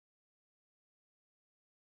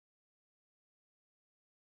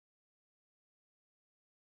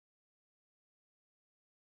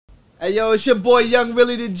Hey, yo, it's your boy Young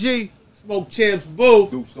Willie the G. Smoke Champs Booth.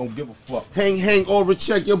 Dudes don't give a fuck. Hang,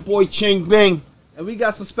 overcheck your boy Ching Bang. And we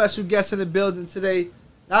got some special guests in the building today.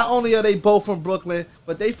 Not only are they both from Brooklyn,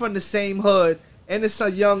 but they from the same hood. And it's a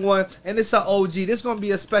young one, and it's an OG. This is going to be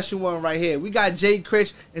a special one right here. We got Jay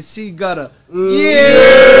Critch and C-Gutta.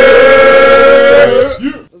 Yeah!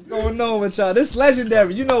 What's going on with y'all? This is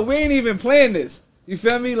legendary. You know, we ain't even playing this. You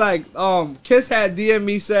feel me? Like, Kiss had DM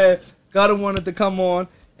me, said Gutta wanted to come on.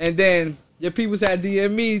 And then your peoples had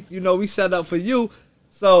DM me, you know, we set up for you.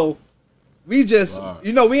 So we just,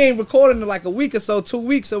 you know, we ain't recording in like a week or so, 2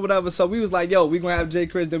 weeks or whatever. So we was like, yo, we going to have Jay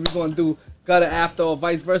Critch, then we going to do Gutta after or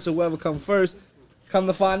vice versa, whoever come first. Come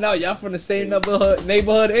to find out, y'all from the same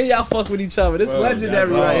neighborhood and y'all fuck with each other. This is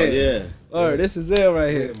legendary right here. Yeah. Alright, this is it right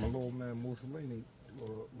here. My little man Mussolini,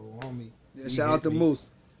 little homie. Yeah, shout out to Moose.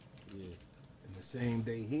 Yeah. And the same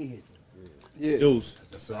day he hit me. Yeah. Deuce.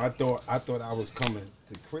 So I thought I was coming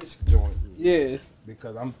to Chris joint. Yeah.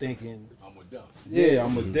 Because I'm thinking I'm with them. Yeah,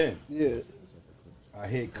 I'm with them. Yeah. I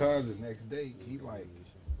hit Cuz the next day. He like,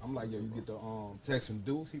 I'm like, yo, you get the text from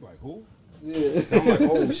Deuce. He like, who? Yeah. So I'm like,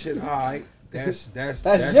 oh shit, all right. That's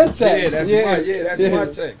your text. Yeah, that's Yeah. my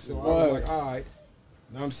text. So I was like, all right.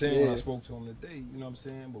 You know what I'm saying? When I spoke to him today, you know what I'm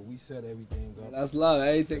saying? But we set everything up. That's love.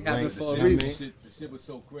 Everything happened for a reason. The shit was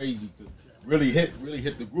so crazy because really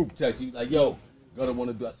hit the group text. He was like, yo, Gutta want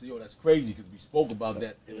to do. I said, yo, that's crazy because we spoke about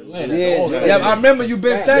that in Atlanta. Yeah, I remember you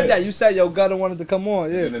been said that. You said, yo, Gutta wanted to come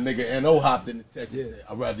on. Yeah. And the nigga N.O. hopped in the text and said,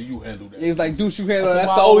 I'd rather you handle that. He was like, Deuce, you handle said, that.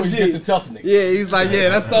 That's the OG. Get the tough nigga. Yeah, he's like, yeah,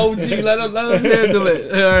 that's the OG. let him handle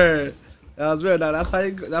it. Alright. That was real. Now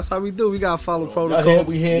that's how we do. We gotta follow protocol.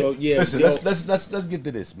 We here. Yo, yeah, Listen, yo. let's get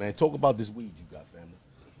to this, man. Talk about this weed you got, family.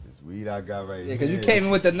 This weed I got right here. Yeah, because you came in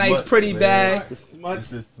with a nice, Smuts, pretty man. bag.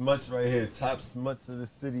 This is Smuts right here. Top Smuts of the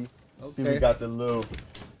city. You see, Okay. we got the little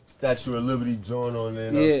Statue of Liberty joint on there.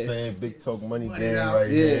 You know what I'm saying? Big Talk Money game right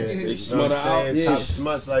here. Yeah. You know what I'm saying? Top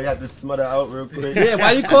Smuts. Like, you have to smother out real quick. Yeah,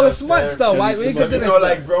 why you call it Smuts though? Why we You know,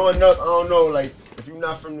 like, growing up, I don't know, like, if you're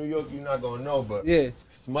not from New York, you're not gonna know, but Yeah.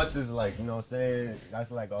 Smuts is like, you know what I'm saying?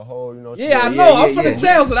 That's like a whole, you know. Yeah, I know. I'm from the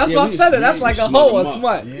town, so that's why I said it. That's like a hoe or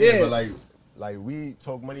smut. Yeah, but Yeah. like we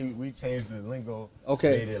Talk Money, we changed the lingo.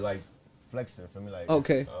 Okay. Made it like flexing for me, like.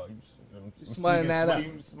 Okay. You smutting that up.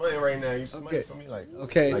 You smutting right now. You smutting Okay. for me, like.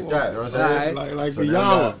 Okay. Like that. You know what I'm saying? Alright. Like So the now I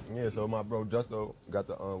y'all. got- Yeah, so my bro Justo got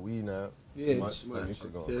the weed now. Yeah. Smut, this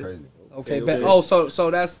shit going crazy. Okay, bet. Oh,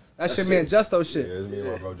 so that's your man Justo Yeah, shit. it's me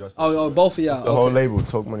and my bro Justo. Oh, both of y'all. The whole Okay. label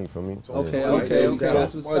Talk Money for me. Okay.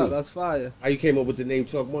 That's what's Money. up. That's fire. How you came up with the name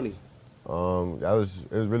Talk Money? It was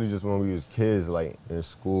really just when we was kids, like in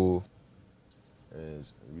school, and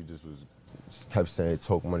we just kept saying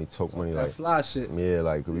talk money, That like fly shit. yeah,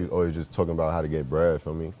 like we always just talking about how to get bread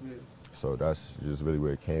for me. Yeah. So that's just really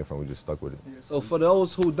where it came from. We just stuck with it. Yeah, so for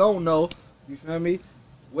those who don't know, you feel me?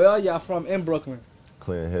 Where are y'all from in Brooklyn?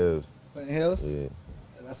 Clinton Hills. Clinton Hills? Yeah,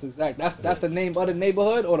 That's exact. That's the name of the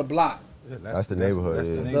neighborhood or the block? that's the neighborhood. That's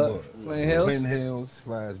Yeah. the That's neighborhood. Clinton Hills? Clinton Hills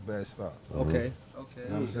 / Bad Stop. Okay. You know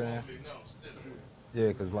what I'm saying? Yeah,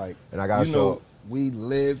 because like, And I got you know, we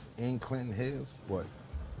live in Clinton Hills, but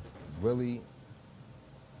really,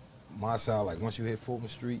 my side, like once you hit Fulton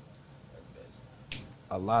Street,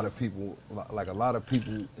 a lot of people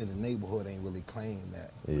in the neighborhood ain't really claiming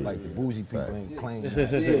that. Yeah, like the bougie people right. ain't claiming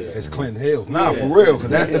that. It's Clinton Hills. Nah, for real, because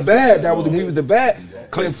that's the bad. We was the bad.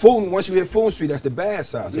 Clinton Fulton, once you hit Fulton Street, that's the bad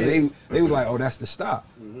side. So they was like, oh, that's the stop.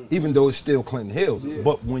 Even though it's still Clinton Hills.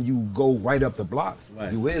 But when you go right up the block,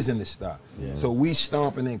 you is in the stop. So we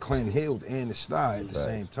stomping in Clinton Hills and the stop at the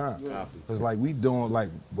same time. Because like we doing like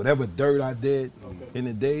whatever dirt I did in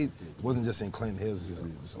the day, it wasn't just in Clinton Hills,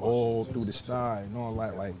 it's all through the star and all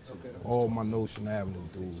that, like all my Notion Avenue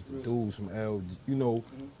dudes, the dudes from L, you know,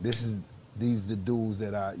 these the dudes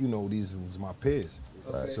that these was my peers.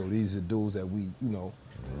 So these are dudes that we, you know,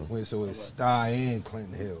 so it's Star and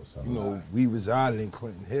Clinton Hills. You know, we resided in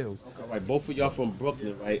Clinton Hills. All right, both of y'all from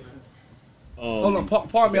Brooklyn, right? Hold on,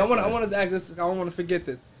 pardon me. I want to ask this. I don't want to forget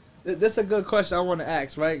this. This is a good question I want to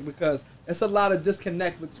ask, right? Because it's a lot of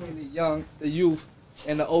disconnect between the youth,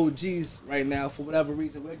 and the OGs right now for whatever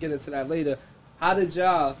reason. We'll get into that later. How did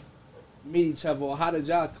y'all meet each other, or how did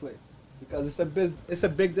y'all click? Because it's a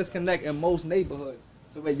big disconnect in most neighborhoods.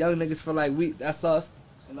 So where young niggas feel like that's us,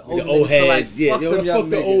 and the old niggas feel like fuck them young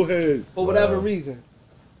the niggas old heads. for whatever reason.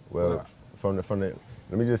 Well, from the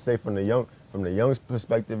let me just say from the young's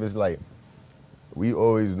perspective, it's like we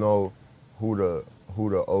always know who the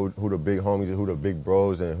big homies and who the big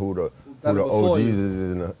bros and who the OGs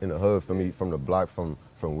is in the hood for me, from the block from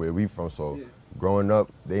where we from. So growing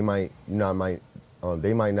up, they might not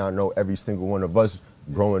know every single one of us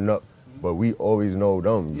growing up but we always know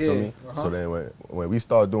them. You feel me? Uh-huh. So then when we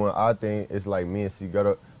start doing our thing, it's like me and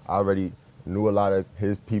C-Gutta, I already knew a lot of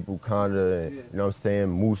his people kinda, and you know what I'm saying.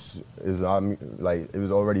 Moose is like it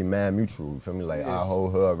was already mad mutual. You feel me? Like our whole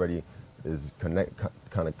hood already is kind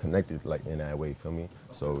of connected like in that way. You feel me?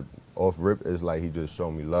 So off rip is like he just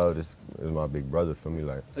showed me love. This is my big brother. Feel me?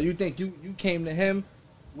 Like. So you think you came to him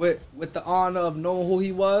with the honor of knowing who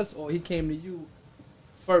he was, or he came to you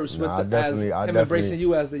first with him embracing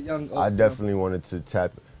you as the young? I definitely wanted to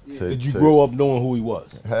tap. Did you grow up knowing who he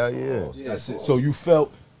was? Hell yeah. That's it. So you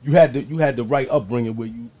felt you had the right upbringing where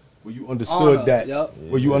you understood that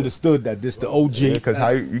where you understood that this the OG. Because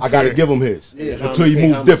I got to give him his until he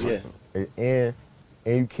moves different. And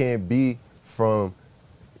you can't be from,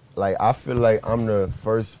 like, I feel like I'm the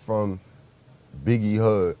first from Biggie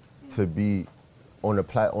Hood to be on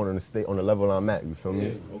the level I'm at. You feel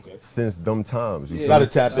me? Okay. Since them times. You gotta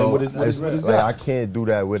tap in with his like, I can't do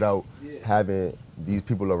that without having these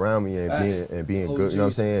people around me and being good. You know what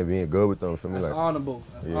I'm saying? Being good with them. Feel me? That's like honorable.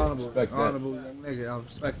 That's honorable. Respect that. Honorable young nigga. I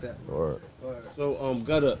respect that. So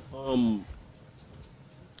Gutta,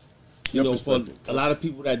 you know, for a lot of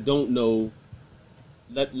people that don't know,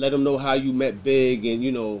 let them know how you met Big and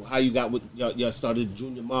you know how you got with y'all started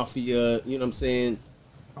Junior Mafia. You know what I'm saying?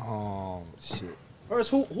 Shit.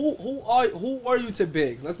 First, who were you to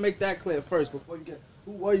Biggs? Let's make that clear first before you get.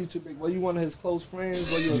 Who were you to Biggs? Were you one of his close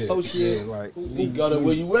friends? Were you an associate? Yeah, like C-Gutta,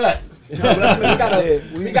 where you at? we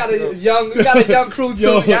got a young crew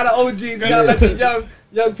too. We got the OGs. We gotta let the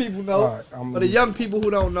young people know. Right, For the young people who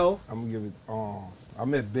don't know, I'm gonna give it. I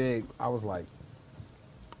met Big. I was like,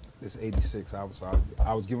 this '86. I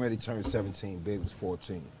was getting ready to turn 17. Big was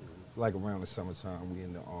 14. It's like around the summertime. We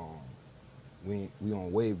in the we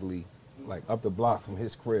on Waverly, like up the block from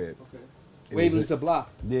his crib. okay. Waverly's a block.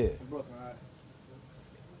 Yeah. In Brooklyn, all right.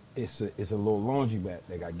 It's a little laundromat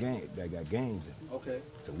that got games in. Okay.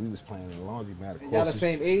 So we was playing in the laundromat. Y'all the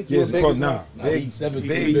same age? Yes, You of course. Big, he's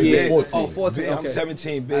 17. Big, 14. Oh, 14. I'm Okay.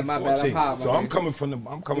 17, Big My bad, 14. I'm So I'm coming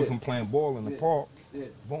from playing ball in the park. Yeah.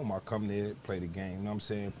 Boom, I come there, play the game. You know what I'm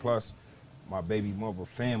saying? Plus, my baby mother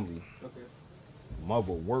family, Okay.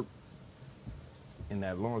 mother worked in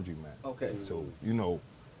that laundromat. Okay. So, you know,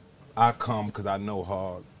 I come because I know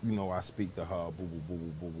her. You know, I speak to her. Boo, boo, boo, boo,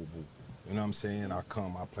 boo, boo, boo. You know what I'm saying? I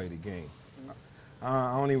come, I play the game.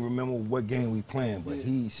 I don't even remember what game we playing, but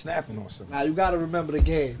he's snapping on something. Now you gotta remember the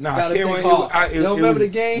game. Nah, you I gotta can't think remember. hard. You don't remember the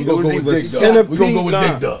game? It was either Centipede. We gonna go with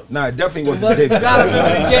Dick Dug. Nah, it definitely wasn't Dick You gotta Dug. remember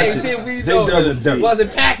the That game. shit- See if we Dick know. Dug was definitely. Was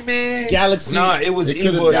it Pac-Man? Galaxy. Nah, it was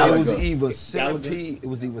could've either Centipede. It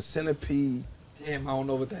was either Centipede. Damn, I don't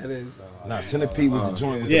know what that is. Nah, Centipede was the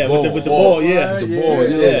joint with Yeah, the ball. with the ball. Yeah, The ball,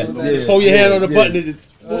 yeah. Just hold your hand on the button and just.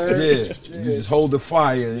 Yeah, you just hold the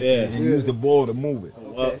fire and use the ball to move it.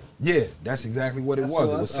 Okay. Yeah, that's exactly what it That's was.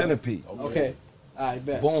 what It was I- Centipede. Okay. All right,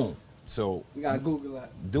 bet. Boom. So We gotta Google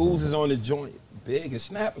that. dudes is on the joint, Big and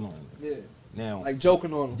snapping on it. Yeah. Now, Like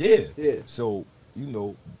joking on them. yeah. Yeah. So you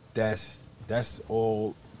know, that's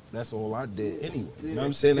all I did anyway. You know what I'm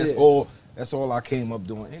Yeah. saying? Yeah. That's all I came up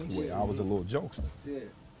doing anyway. I was a little jokester. Yeah.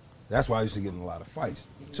 That's why I used to get in a lot of fights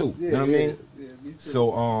too. Yeah, You know what I mean? Yeah, me too.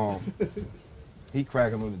 So he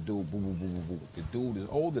cracking on the dude, boo, boo, boo, boo, boo. The dude is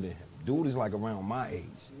older than him. Dude is like around my age,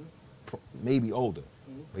 maybe older.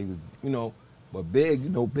 But he was, you know, but big, you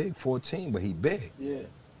know, big 14, but he big. Yeah. You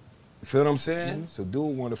feel what I'm saying? So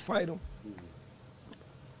dude want to fight him.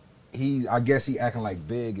 I guess he acting like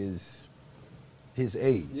Big is his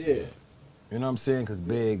age. Yeah. You know what I'm saying? Cause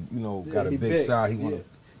Big, you know, Yeah, got a he big big. side. Yeah.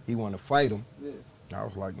 He want to fight him. Yeah. I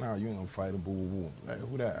was like, nah, you ain't gonna fight him. Boo, boo, boo. Like,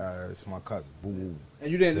 who that? It's my cousin. Boo, boo. And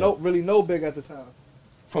you didn't So- really know Big at the time.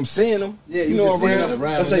 From seeing him, Yeah, you you know, just seen around. him.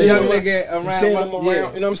 around. That's From a young seeing him nigga from around. seeing him around.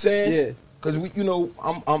 Yeah. You know what I'm saying? Yeah. Cause we, you know,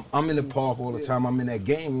 I'm in the park all the time. I'm in that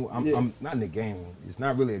game. Yeah. I'm not in the game. It's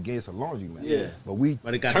not really a game. It's a laundromat. Yeah. But we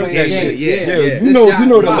But it got turn the that game. shit. Yeah. Yeah. This You know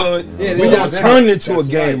the guy's hood. Yeah, We this gonna guy's turn it into a That's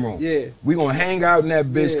game right. room. Yeah. We gonna hang out in that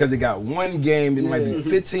bitch Yeah. because it got one game. It might be Yeah.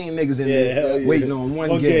 15 niggas in Yeah, hell there yeah. waiting on one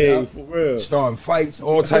Okay, game. for real. Starting fights,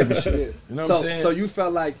 all type of shit. Yeah. You know what I'm saying? So you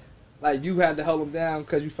felt like you had to hold him down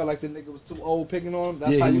because you felt like the nigga was too old picking on him?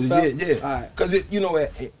 That's how he you was- felt? Yeah. All right. Cause you know,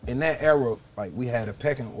 in that era, like we had a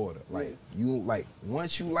pecking order. Like Yeah. you, like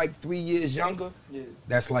once you like 3 years younger, Yeah.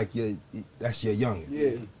 that's like that's your youngin. Yeah.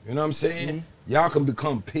 You know what I'm saying? Y'all can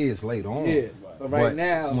become peers later on. Yeah. But right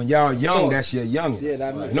now, when y'all young, course. that's your youngin. Yeah,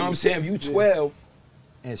 that You makes know what I'm saying? If you 12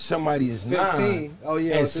 and somebody is 15. 9, Oh,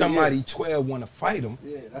 yeah. and so, somebody 12 want to fight them,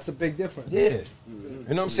 Yeah, that's a big difference. yeah.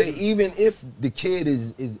 You know what I'm saying? Even if the kid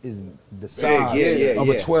is the size yeah, of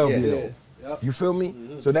yeah, a 12-year-old. Yeah. Yep. You feel me?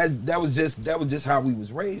 So that was just how we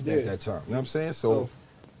was raised Yeah. at that time. You know what I'm saying? So, Oh.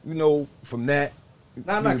 you know, from that,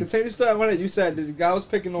 Nah, continue the story. What you said the guy was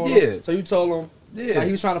picking on Yeah. him. So you told him like,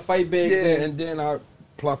 he was trying to fight big. Yeah, and then I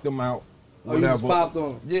plucked him out. Oh, you just popped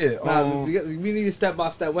on him. Yeah. Nah, we need a step by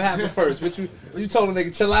step. What happened first? What you told him,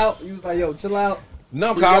 nigga, chill out? You was like, yo, chill out.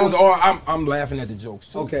 No, cause I'm laughing at the jokes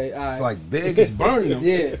too. Okay, all right. It's like Big is burning them.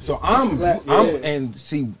 Yeah. So I'm and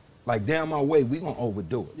see, like down my way, we gonna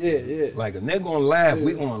overdo it. Yeah, yeah. Like if they're gonna laugh,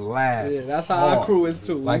 we gonna laugh. Yeah, that's how hard. our crew is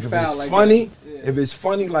too. Like if it's like funny, yeah. if it's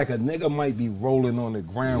funny, like a nigga might be rolling on the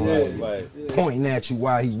ground, pointing at you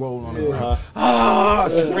while he rolling on the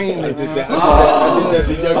ground, screaming. I did that to Young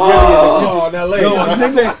Gilly in the car in Yo, a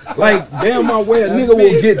nigga, like down my way, a nigga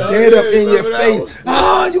will get dead up in your face.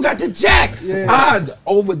 You got the jack.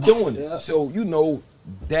 Overdoing it. So you know.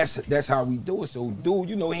 That's how we do it. So dude,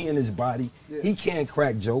 you know he in his body, he can't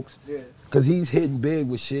crack jokes, cause he's hitting Big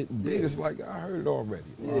with shit. And Big is like, I heard it already.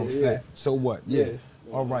 I'm fat. So what?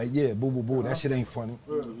 All right, boo boo boo. That shit ain't funny.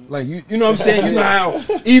 Like you know what I'm saying? You know how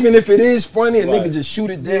even if it is funny, a nigga just shoot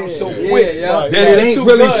it down so quick that it ain't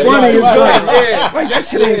really funny. It's like that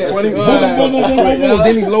shit ain't funny. Boom, boom, boom, boom, boom.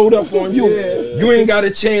 Then he load up on you. You ain't got a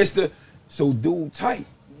chance to. So dude, tight.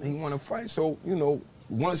 He want to fight. So you know.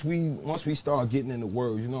 Once we start getting into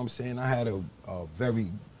words, you know what I'm saying? I had a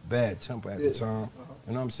very bad temper at the time,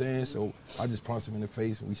 you know what I'm saying? So I just punched him in the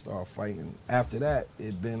face and we started fighting. After that,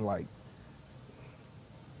 it been like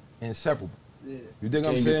inseparable. Yeah. You dig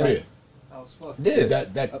what I'm saying? I was fucked. Yeah.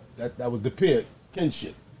 That was the peer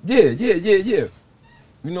kinship. Yeah. You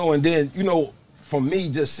know, and then, you know, for me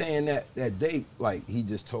just saying that day, like he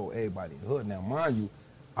just told everybody in the hood. Now, mind you,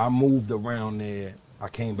 I moved around there. I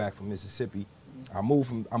came back from Mississippi. I moved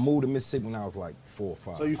to Mississippi when I was like 4 or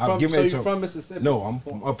 5. So you from Mississippi? No, I'm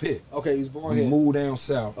from up here. Okay, you was born here. We moved down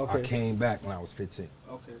south. Okay. I came back when I was 15.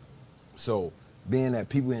 Okay. So being that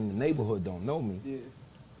people in the neighborhood don't know me,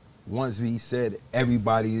 once we said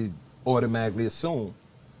everybody automatically assumed,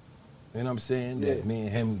 you know what I'm saying, that me and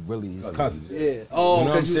him really is cousins. Yeah. Oh, you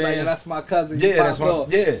know what I'm saying? Like, that's my cousin. Yeah, that's my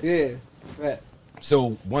Yeah. Right.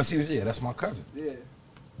 So once he was that's my cousin. Yeah.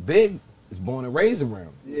 Big was born and raised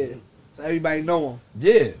around me. Yeah. So everybody know him.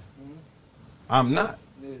 Yeah. I'm not.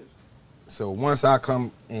 Yeah. So once I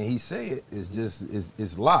come and he say it,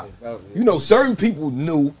 it's locked. You know, certain people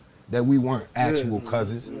knew that we weren't actual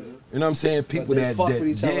cousins. You know what I'm saying? People that fuck with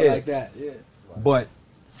each other like that. Yeah. But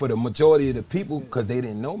for the majority of the people, because they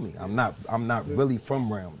didn't know me, I'm not really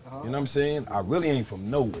from around. You know what I'm saying? I really ain't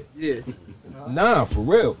from nowhere. Yeah. Nah, for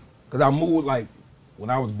real. Because I moved like when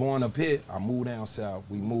I was born up here, I moved down south.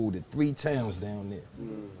 We moved to 3 towns down there.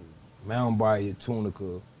 Mound Bayou,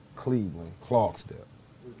 Tunica, Cleveland, Clarksdale.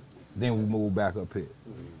 Then we moved back up here.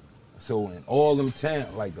 So in all them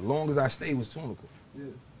towns, like the longest I stayed was Tunica.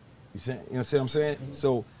 You know what I'm saying?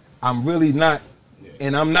 So I'm really not,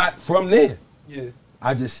 and I'm not from there. Yeah.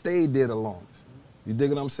 I just stayed there the longest. You dig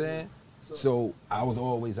what I'm saying? So I was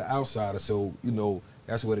always an outsider. So you know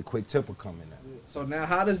that's where the quick temper come in at. So now,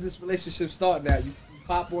 how does this relationship start? Now you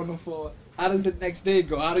pop on them for. How does the next day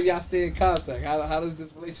go? How do y'all stay in contact? How does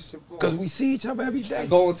this relationship go? Because we see each other every day.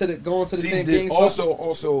 Going to the same games.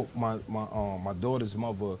 Also, my daughter's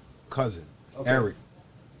mother cousin, Eric.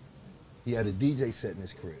 He had a DJ set in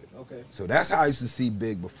his crib. Okay. So that's how I used to see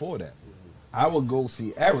Big before that. I would go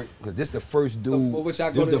see Eric because this the first dude. So, which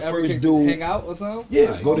I go to the first dude hang out or something?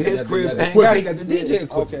 Yeah, go to his crib, hang out. He got the DJ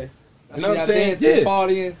equipment. Okay. You know what I'm saying?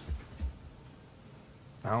 Partying.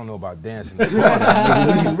 I don't know about dancing. You know what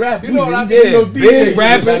I mean? Yeah, Big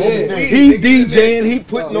rapping. He DJing. He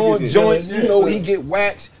putting on joints. You know, he get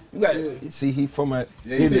waxed. You got see, he from a I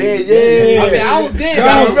mean, I don't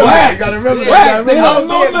dance. Gotta remember. Wax. They don't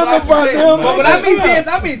know nothing about them. But when I mean dance,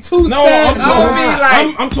 I mean two No,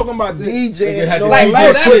 I'm talking about DJing. Like,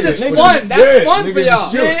 that's just fun. That's fun for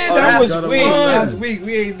y'all. Yeah, that was fun. That's weak.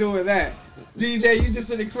 We ain't doing that. DJ, you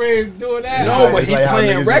just in the crib doing that? No, but he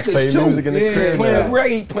playing records too. Music in the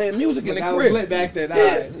crib, He playing music in the crib. That was lit back then.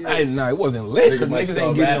 Yeah. Nah, it wasn't lit because niggas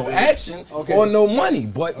ain't getting no action or no money.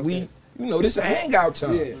 But we, you know, this is a hangout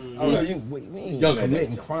time. You know, we ain't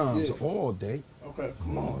committing crimes all day. Okay,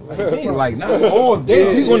 come on, like, we ain't like not all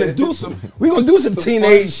day. We gonna do some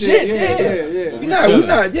teenage shit. We not.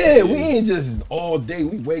 We ain't just all day.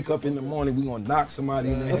 We wake up in the morning. We gonna knock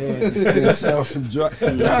somebody in the head and sell some drugs.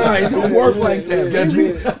 Nah, it don't work like that.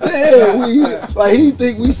 Like he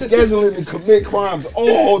think we scheduling to commit crimes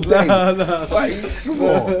all day. Like, come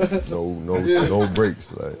on. No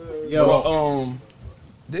breaks. Like,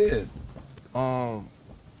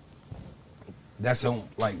 that's on,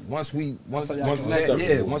 like once we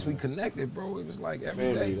connected, bro, it was like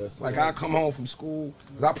every day. Like I come home from school,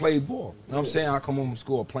 cause I played ball. You know what I'm saying? I come home from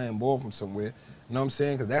school playing ball from somewhere. You know what I'm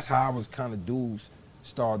saying? Cause that's how I was kind of dudes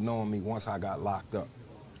started knowing me once I got locked up.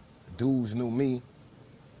 Dudes knew me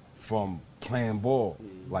from playing ball.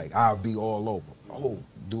 Like, I'll be all over. Oh,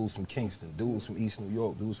 dudes from Kingston, dudes from East New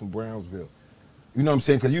York, dudes from Brownsville. You know what I'm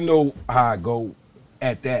saying? Because you know how I go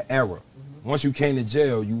at that era. Once you came to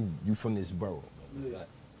jail, you from this borough.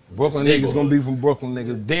 Brooklyn niggas gonna be from Brooklyn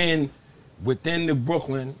niggas. Then, within the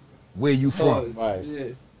Brooklyn, where you from? Right. Yeah.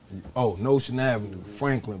 Oh, Notion Avenue,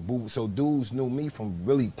 Franklin, Boo. So dudes knew me from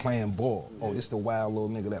really playing ball. Oh, this the wild little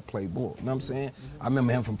nigga that play ball. You know what I'm saying? I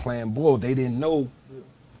remember him from playing ball. They didn't know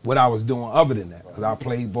what I was doing other than that. Because I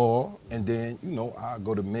played ball, and then, you know, I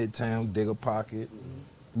go to Midtown, dig a pocket.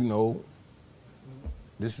 You know,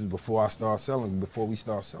 this is before we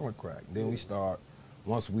start selling crack. Then we start,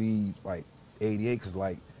 once we, like, 88, because,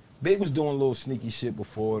 like, Big was doing a little sneaky shit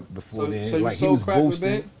before then. So you like, he sold was crack with boosting.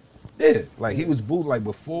 Big? Yeah, like he was boost. Like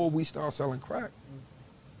before we start selling crack,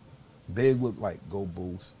 Big would like go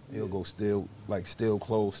boost. He'll go steal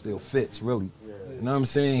clothes, steal fits. Really, you know what I'm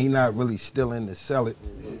saying? He not really still in to sell it,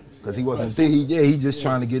 because he wasn't. He just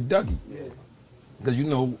trying to get Dougie. Because you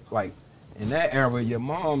know, like in that era, your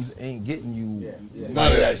moms ain't getting you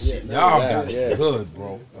None of that shit. Y'all got it good,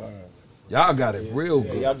 bro. Y'all got it real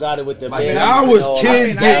good. Y'all got it with the Like when I was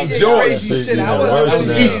kids getting Jordans. Shit, I wasn't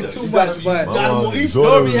really eating too much, but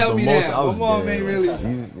Story helped me down. My mom ain't really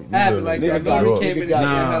happy like that. Nobody came in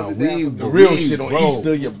and held it down. The real shit on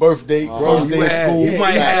Easter, your birthday, first day of school. You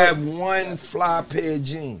might have one fly pair of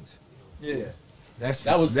jeans. Yeah. That's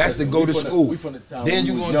to go to school. Then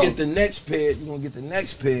you're gonna get the next pair. You're gonna get the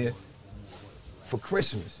next pair for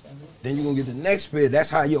Christmas. Then you're gonna get the next pair. That's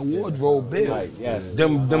how your wardrobe builds. Right, yes.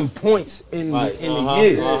 Them points in the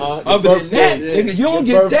year. The Other than that, nigga, you don't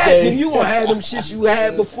get that. birthday. Then you gonna have them shits you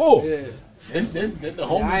had before. Yeah. Then the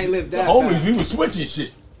homies, I ain't lived that. the homies, fast. we was switching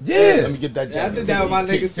shit. Yeah. Let me get that Yeah, I jacket. did that with my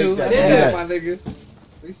niggas too. I did that with my niggas.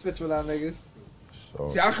 We switch with our niggas.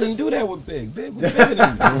 See, I couldn't do that with Big. Big was bigger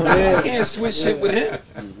than me. I can't switch shit with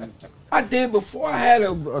him. I did before. I had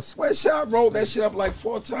a sweatshop, rolled that shit up like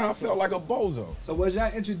 4 times. I felt like a bozo. So was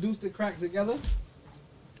y'all introduced to crack together?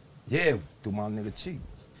 Yeah, through my nigga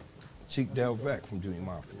Cheek Delvec from Junior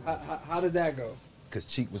M.A.F.I.A. How did that go? Because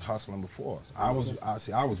Cheek was hustling before us. I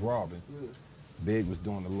was robbing. Big was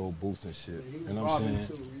doing the little boost and shit. You know what I'm saying?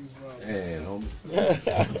 Too. He was robbing. Man, homie.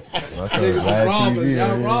 Niggas was robbing.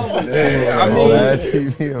 Y'all robbing.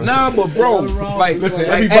 I mean, nah, but bro, like, Listen,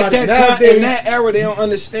 like at everybody that time, nowadays- in that era, they don't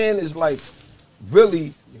understand is like,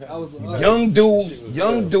 really, That was young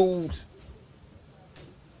dudes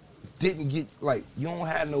didn't get, like, you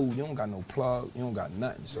don't got no plug, you don't got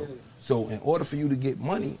nothing. So in order for you to get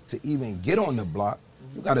money to even get on the block,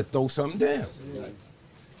 you gotta throw something down.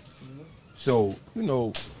 So, you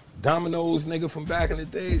know, Domino's nigga from back in the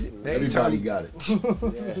days, Everybody got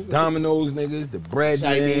it. Domino's niggas, the bread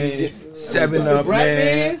man, 7-Up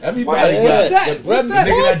man. Everybody got What's it. that? What's that?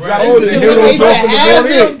 Nigga that drives Oh, the the heroes heroes off off of the We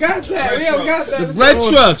building. don't got that. We don't got that. The bread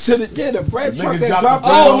trucks. To the bread truck Niggas that drop dropped the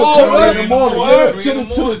down bread on the in the corner. morning. To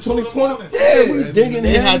the 2020. Yeah, we digging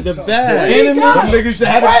They had in. the bag. Enemies. Them niggas should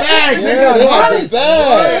have a bag, Yeah, nigga. they had the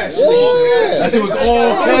bag. That shit was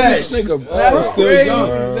all cash. This nigga, That's bro.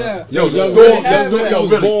 crazy. Yo, the Young store, Billy had yo,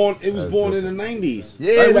 that. really. It was born in the 90s.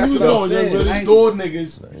 Yeah, Right, that's when what you I'm was going, saying. the store niggas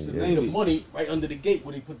used to leave the 90s. money right under the gate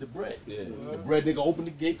where they put the bread. The bread nigga open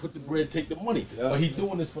the gate, put the bread, take the money. But he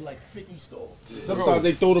doing this for like 50 stores. Sometimes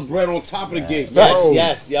they throw the bread on top of the gate. Bro.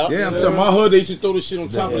 Yes. Yeah, I'm telling my hood, they used to throw the shit on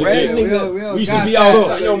top of the bread gate. nigga. We We used to got be that.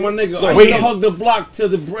 outside, yo, my nigga. I used to hug the block till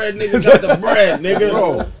the bread nigga got the bread, nigga.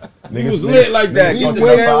 Bro. He was lit like that. Get the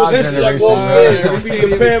niggas sandwich, fuck like our upstairs. generation.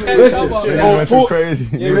 Feed the family. Listen, Yeah, Yeah, on went too Fulton, crazy.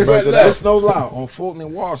 that's no lie. On Fulton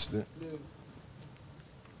and Washington,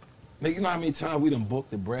 nigga, you know how many times we done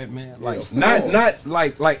booked the bread man? Like, not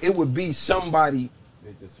like it would be somebody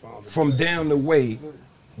from down the way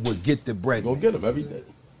would get the bread. Go man. get them every day.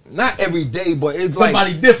 Not every day, but it's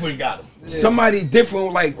Somebody different got them. somebody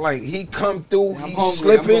different, like he come through, I'm he's hungry, I'm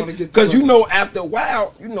slipping, gonna get because to you it. know after a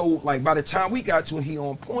while, you know, like by the time we got to him, he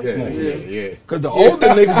on point. Yeah. Because the older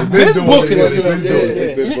niggas been booking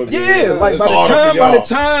it. Yeah, like by the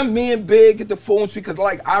time me and Big get the phone street, because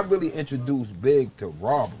like I really introduced Big to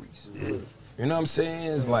robberies. You know what I'm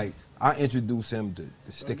saying? It's like I introduced him to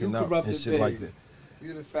sticking up and corrupted shit Big. like that.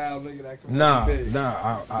 You the foul nigga that come Nah, Big.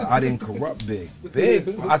 I didn't corrupt Big.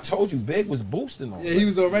 Big, I told you, Big was boosting on. Yeah, he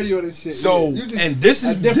was already on this shit. So, You just- and this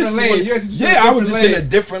is a different this is lane. what- You had to choose yeah, a I was different just in a lane.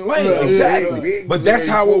 different lane, Yeah, exactly. yeah. But that's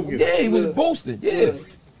how, focused. he was boosting, yeah.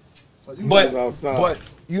 So you But, was but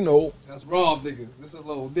you know, that's raw niggas. This is a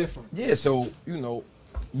little different. yeah. So you know,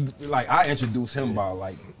 like I introduced him by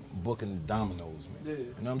like booking Domino's, man. Yeah. You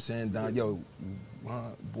know what I'm saying? Don, yo,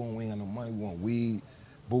 boy, we ain't got no money. We want weed.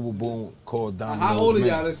 Boo Boo Boom called Domino's How old are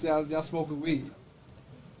Man. y'all smoking weed?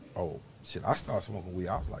 Oh, shit, I started smoking weed,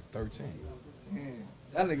 I was like 13. Damn.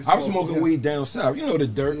 That nigga I was smoke, smoking weed down south. You know the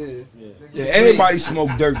dirt. Yeah. Yeah, everybody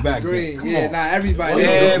smoked dirt back Green. then. Come Yeah, on. nah, everybody.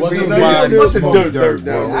 Everybody What's the smoked dirt, Yeah,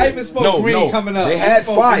 bro. I even smoked green coming up. They We had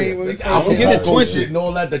smoked fire. green when we first I don't came get out. it twisted. And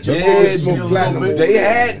all that you Yeah, always smoke smoke platinum.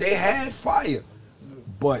 platinum. They had fire,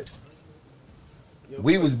 but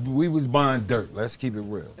we was buying dirt. Let's keep it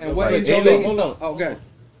real. And what Hey, is your hold biggest? on. Okay.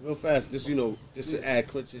 Real fast, just just to add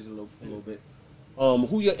Critch a little bit.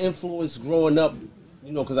 Who your influence growing up?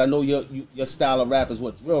 You know, because I know your style of rap is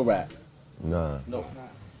what, drill rap. Nah. No.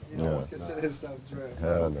 You don't consider himself drill.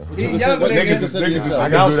 Hell no. He young nigga. consider I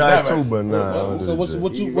yourself? can do that too, but nah. I don't So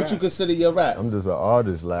do what you consider your rap? I'm just an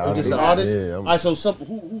artist. Like, You're just an artist? Yeah. All right, so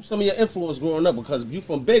who some of your influence growing up? Because you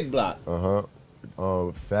from Big Block.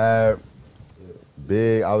 Fab,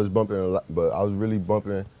 Big. I was bumping a lot, but I was really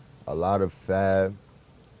bumping a lot of Fab,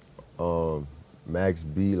 Max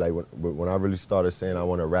B. Like when I really started saying I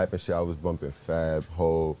want to rap and shit, I was bumping Fab,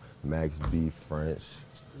 Ho, Max B, French,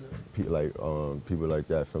 people like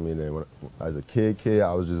that for me. And then as a kid,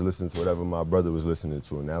 I was just listening to whatever my brother was listening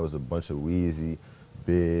to, and that was a bunch of Wheezy,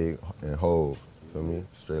 Big, and Ho. For me,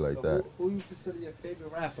 straight like that. Who you consider your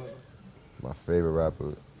favorite rapper? My favorite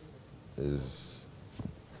rapper is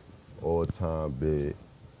all time Big,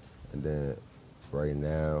 and then right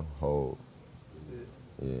now Ho.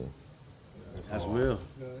 Yeah. That's real.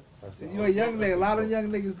 You a young nigga. A lot of young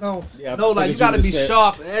niggas don't Yeah, I know. Like you figured gotta you be would've said-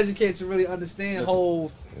 sharp and educated to really understand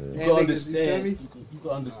whole. You and can niggas, understand. You feel me? You can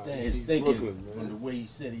understand his thinking from the way he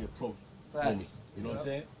said he approached Facts. homies. You know what I'm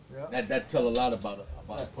saying? Yeah. That tell a lot about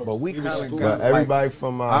a person. But we kind of But got everybody like,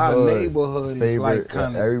 from my our hood, neighborhood is favorite, like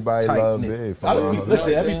kind of everybody love Big. From my hood.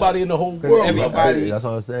 Listen, everybody in the whole 'Cause world. everybody- That's what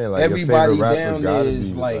I'm saying. Like everybody your favorite down rapper there gotta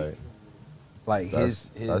is be like that's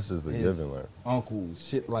his just a his given, like. uncles,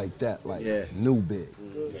 shit like that, like Yeah. new Big.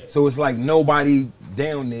 So it's like nobody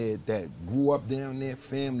down there that grew up down there,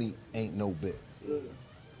 family ain't no Big.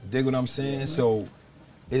 Dig what I'm saying? So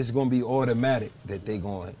it's gonna be automatic that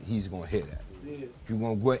he's gonna hear that. Yeah. You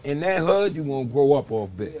gonna grow in that hood, you gonna grow up off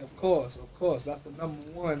Big. Yeah, of course. That's the number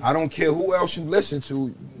one. I don't care who else you listen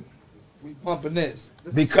to, We pumping this.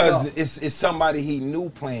 This is because stuff. it's somebody he knew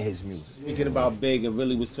playing his music. Speaking about Big, and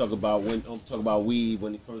really was talking about weed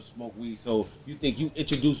when he first smoked weed. So you think you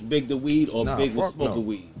introduced Big to weed, or Nah, Big was fuck no. smoking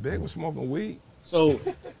weed? Big was smoking weed. So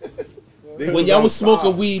when y'all was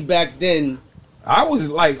smoking weed back then, I was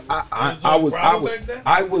like, I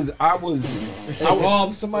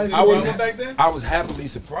was happily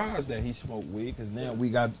surprised that he smoked weed, because now we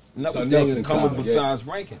got another Something thing else to come up in common, besides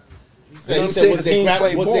ranking. he You know what I'm said saying? was 'Cause there, he ain't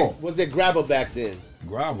play ball. was there grabber back then?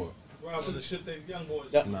 Grabber. The shit that young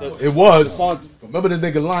boys. It was. Font- Remember the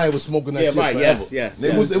nigga Lion was smoking that Yeah, shit right. forever. Yes.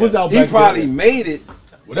 It was out He back probably then. made it.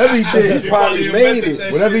 Whatever he did. He probably made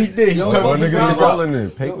it. Whatever he did, he Yo, turned What fuck niggas Grabber. was rolling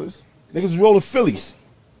in papers? Niggas was rolling Phillies.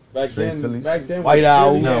 Back Straight then, Phillies. back then, White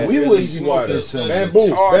Owl. No, we was smoking some Bamboo.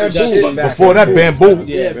 retarded shit Bamboo. back Before that, then. bamboo.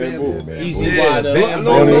 Yeah, Bamboo. Easy Yeah, Wider. Bam-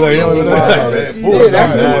 No,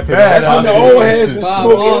 that's when the old heads was Bob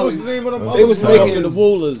smoking. Marley. What's the name of them? They was Smoking making the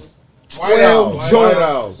Woolers. 12 White joints.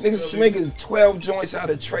 Owls. Niggas was making 12 joints out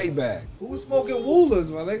of tray bag. Who was smoking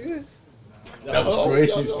Woolers, my nigga? That was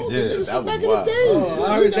crazy. Yeah, that was wild. Oh,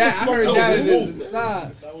 I heard that in this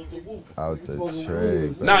side. Out the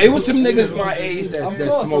tray. Nah, it was some niggas my age that Of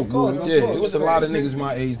course, smoked of course, wood. of Yeah, course. it was a lot of niggas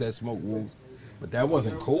my age that smoked wood. But that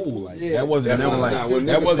wasn't cool. Like Yeah. that wasn't never Nah, like when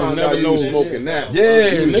that niggas wasn't found never out you no was smoking that. Yeah,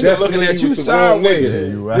 you was niggas looking at you definitely with the wrong sideways.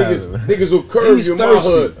 niggas. you Niggas will curve He's you in my thirsty.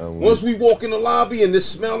 hood. I'm Once we walk in the lobby and it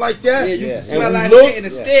smell like that, Yeah, you Yeah. can smell and we that look, shit in the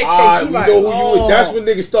staircase. we You like, know who you oh. is. That's when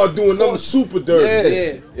niggas start doing them super dirty.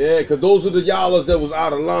 Yeah. Yeah, because those are the y'allers that was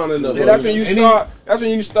out of line in the hood. Yeah, that's when you start. That's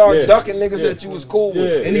when you start Yeah. ducking niggas Yeah. that you was cool with.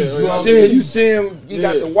 Yeah, And he yeah, drunk. yeah. You see him. You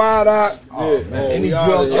got Yeah. the wide eye. Oh, Yeah. man. And he we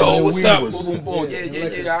drunk. outta here. Yo, and what's weed up? was- Boom, boom, boom.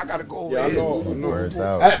 Yeah. I gotta go over Yeah, I here. know. Boom, boom, boom. Burnt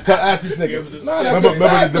out. Ask this nigga. Nah, that's Remember a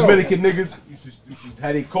fact, the though. Dominican niggas used to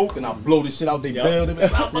have their coke and I blow this shit out they bell. They be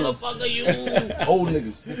like, motherfucker, you. Old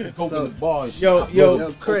niggas smoking coke in the bar and shit. Yo, I blow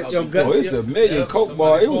the Critch, coke yo, out good. Oh, it's a million coke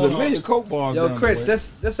bars. It was a million coke bars. Yo, down Chris, there.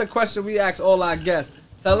 this a question we ask all our guests.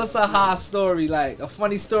 Tell us a high story, like a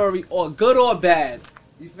funny story, or good or bad.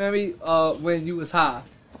 You feel me? When you was high.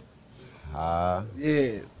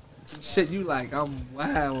 Yeah. Some shit you like, I'm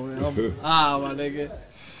wild, man. I'm high, my nigga.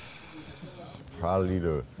 Probably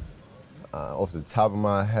off the top of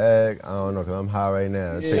my head, I don't know, cause I'm high right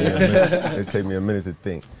now. It take me a minute to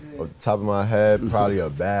think. Off the top of my head, probably a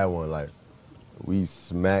bad one. Like we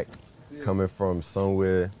smacked coming from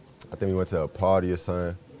somewhere. I think we went to a party or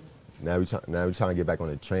something. Now we trying to get back on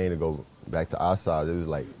the train to go back to our side, it was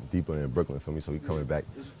like deeper in Brooklyn for me. So we coming back.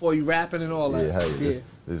 Before you rapping and all that. Yeah, this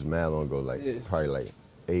is mad long ago, like probably like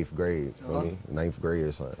 8th grade, feel me? 9th grade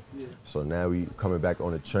or something. Yeah. So now we coming back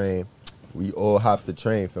on the train. We all hopped the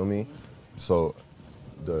train, feel me? So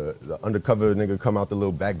the undercover nigga come out the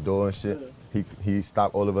little back door and shit. He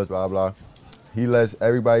stopped all of us, blah, blah. He lets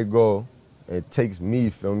everybody go and takes me,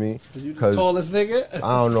 feel me? You the tallest nigga? I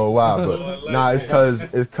don't know why, but nah, it's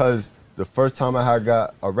cause the first time I had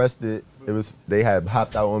got arrested, they had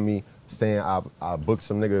hopped out on me saying I booked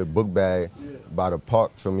some nigga book bag by the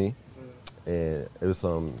park for me. And it was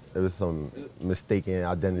some mistaken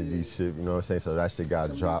identity shit, you know what I'm saying? So that shit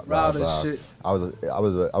got dropped. Shit. I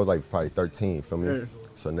was like probably 13, feel me?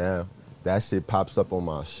 So now that shit pops up on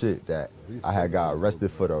my shit that I had got arrested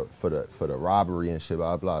for the robbery and shit,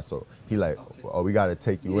 blah blah. So he like, oh, we gotta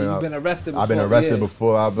take you in. You've been arrested before. I've been arrested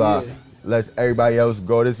before, blah blah. Let's everybody else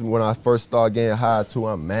go. This is when I first started getting high too.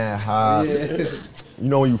 I'm mad high. You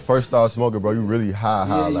know when you first start smoking, bro, you really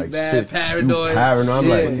high, like mad shit. Paranoid. You paranoid. I'm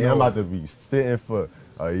like, yeah, I'm about to be sitting for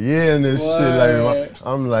a year in this shit. Like,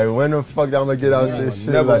 I'm like, when the fuck I'm gonna get out this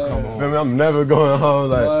shit? Like, feel me? I'm never going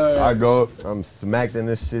home. Like, I'm smacked in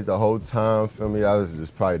this shit the whole time. Feel me? That was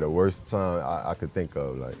just probably the worst time I could think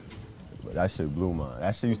of. Like, but that shit blew mine.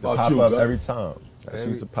 That shit used to pop up every time. That shit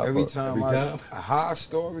used to pop every up. time. A high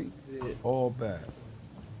story, all bad.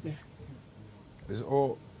 It's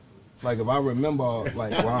all. Like if I remember,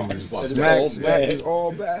 like when I'm smack, it's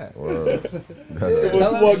all bad.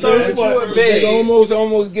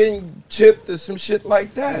 Almost getting chipped or some shit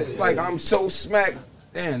like that. Like I'm so smacked,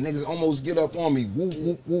 damn, niggas almost get up on me. Whoop,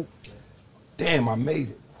 whoop, whoop. Damn, I made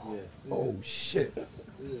it. Oh shit.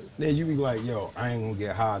 Then you be like, yo, I ain't gonna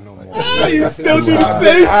get high no more. You still do the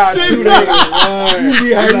same shit. You be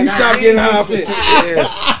like, you stop getting high for 2 days.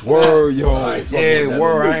 Word, yo.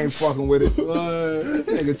 Word, I ain't fucking with it.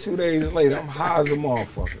 Nigga, 2 days later, I'm high as a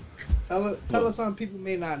motherfucker. Tell us something people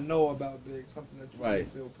may not know about Big, something that you really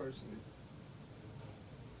feel personally.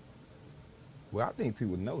 Well, I think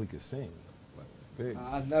people know he could sing. Big.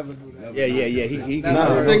 I never knew that. Yeah. He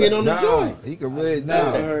was singing on the joint. He could really,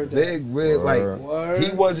 Big, really,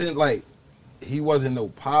 like, he wasn't no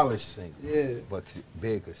polished singer. Yeah. But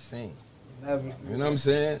Big could sing. Never. You know what I'm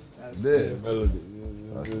saying? Big.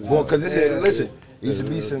 Well, cause listen, it used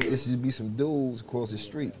to be some dudes across the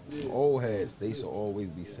street, some old heads. They used to always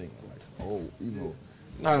be singing like old, you know,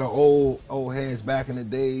 not the old heads back in the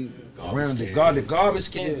day. Around the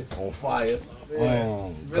garbage can on fire.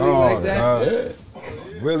 Oh, really God, like that?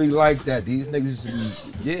 Really like that. These niggas used to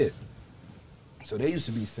be, So they used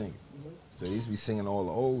to be singing. So they used to be singing all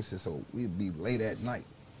the old shit. So we'd be late at night.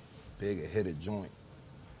 Big hit a joint.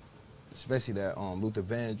 Especially that Luther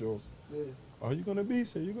Vandross. Yeah. Are you gonna be?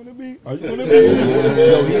 Say you gonna be? Are you gonna be?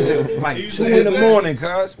 Yo, he said like 2 in the morning,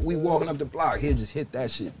 cuz we walking up the block. He'll just hit that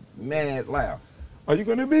shit mad loud. Are you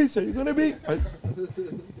gonna be? Say you gonna be?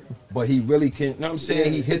 But he really can't, you know what I'm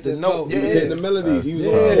saying? He hit the note. He was hitting the melodies. He was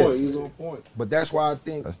on point. He was on point. But that's why I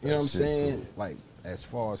think, you know what I'm saying? Like, as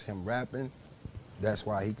far as him rapping, that's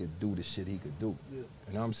why he could do the shit he could do. You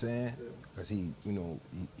know what I'm saying? Because he, you know,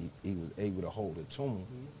 he was able to hold a tune.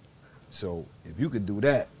 So if you could do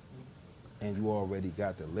that, and you already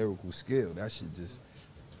got the lyrical skill, that shit just,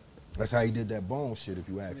 that's how he did that Bone shit, if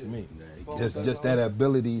you ask me. Just that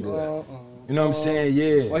ability to, you know what I'm saying?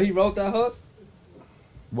 Yeah. Well, he wrote that hook?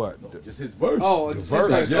 What? No, just his verse. Oh, it's the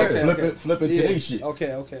verse. Yeah, okay. Flip it to his shit.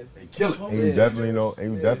 Okay. And kill it. And you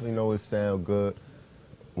definitely know it sound good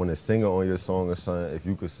when a singer on your song or something. If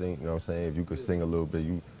you could sing, you know what I'm saying? If you could sing a little bit,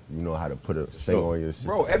 you know how to put a sing on your shit.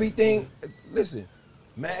 Bro, everything. Listen,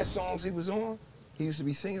 mad songs he was on, he used to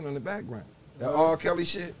be singing on the background. That R. Kelly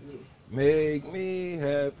shit. Make me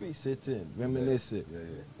happy, sitting, reminiscent.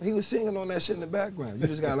 He was singing on that shit in the background. You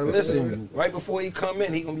just gotta listen. Right before he come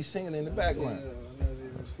in, he gonna be singing in the background.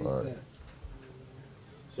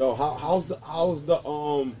 So how's the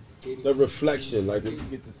reflection, like when you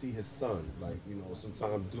get to see his son, like, you know,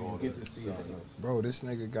 sometimes do you get to see his son? Bro, this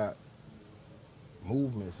nigga got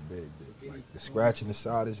movements big. Like the scratching the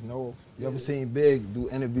side of his nose. You ever seen Big do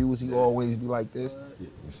interviews? He always be like this.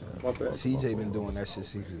 CJ been doing that shit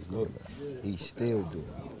since he was little. He still do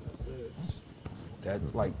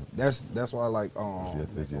it. That's why I like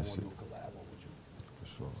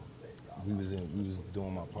we was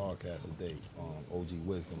doing my podcast today, OG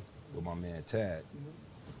Wisdom, with my man Tad.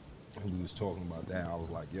 And we was talking about that. I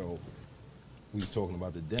was like, yo, we was talking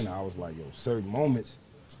about the dinner. I was like, yo, certain moments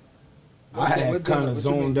I had kind of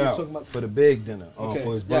zoned out for the Big dinner for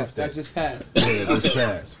his birthday. That just passed. Yeah, it just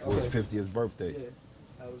passed for his 50th birthday.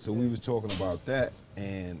 So we was talking about that,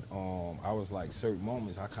 and I was like, certain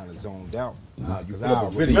moments I kind of zoned out. You Because put up I a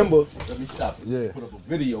video. remember. Let me stop it. Yeah. You put up a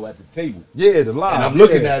video at the table. Yeah, the live. And I'm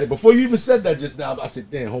looking at it. Before you even said that just now, I said,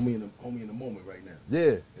 damn, homie in the moment right now.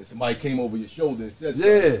 Yeah. And somebody came over your shoulder and said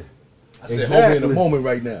something. Yeah. I said, homie in Exactly. the moment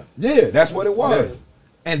right now. Yeah, that's what it was. Yeah.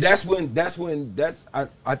 And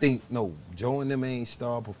I think, no, Joe and them ain't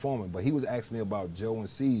started performing, but he was asking me about Joe and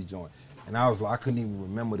C's joint. And I was like, I couldn't even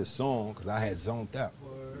remember the song because I had zoned out.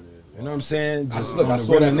 You know what I'm saying? Just Look, I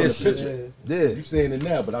saw that in the reminiscence. picture. Yeah. You saying it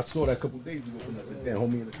now, but I saw that a couple days ago and I said, damn,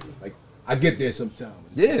 homie, like, I get there sometimes.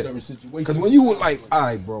 Yeah. Certain situations. Because when you were like, all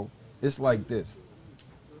right, bro, it's like this.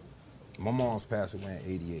 My mom's passed away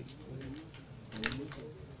in 88.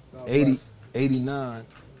 89,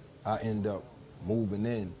 I end up moving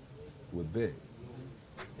in with Big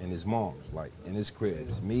and his mom's, like in his crib.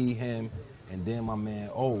 It's me, him, and then my man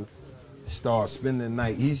O started spending the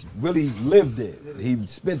night. He's really lived there. He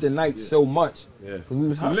spent the night so much because we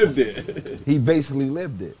was hustling. He lived there. He basically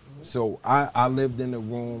lived there. So I lived in the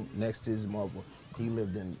room next to his mother.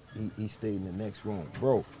 He stayed in the next room.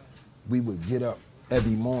 Bro, we would get up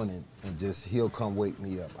every morning and just, he'll come wake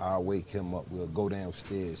me up. I'll wake him up. We'll go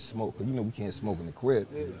downstairs, smoke. 'Cause you know we can't smoke in the crib.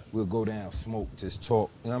 We'll go down, smoke, just talk.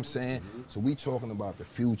 You know what I'm saying? So we talking about the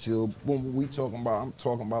future. When I'm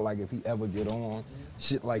talking about like if he ever get on,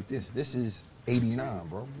 shit like this. This is 89,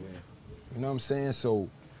 bro. You know what I'm saying? So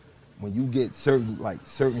when you get certain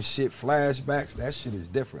shit flashbacks, that shit is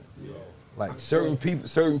different. Like certain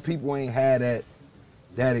people ain't had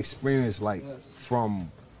that experience like from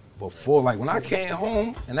before. Like when I came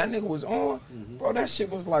home and that nigga was on, bro, that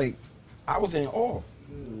shit was like, I was in awe.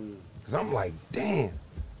 Cause I'm like, damn,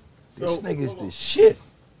 this nigga's the shit.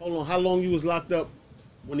 Hold on, how long you was locked up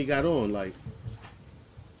when he got on? Like,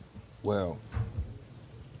 Well,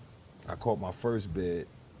 I caught my first bid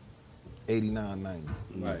 89, 90.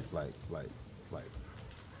 Right. Like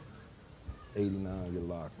 89, get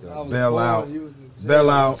locked I up. was Bail born, out. you was in jail, Bail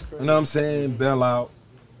that's out. crazy. You know what I'm saying? Bail out.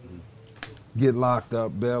 Get locked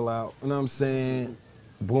up, bail out. You know what I'm saying?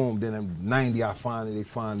 Boom. Then in 90, they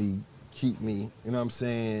finally keep me. You know what I'm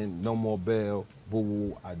saying? No more bail. Boo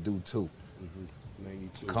boo. I do too.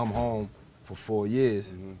 92. Come home for 4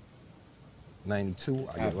 years. 92,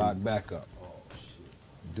 I get locked back up.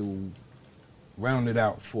 Do rounded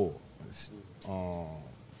out 4. It's,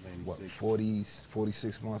 what,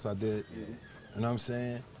 46 months I did? You know what I'm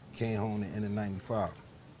saying? Came home at the end of 95.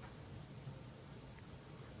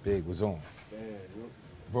 Big was on.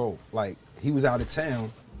 Bro, like, he was out of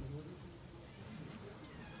town.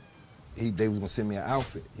 They was gonna send me an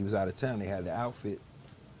outfit. He was out of town. They had the outfit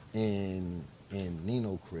in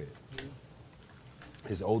Nino crib.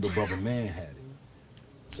 His older brother man had it.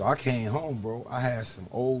 So I came home, bro. I had some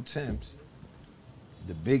old Temps,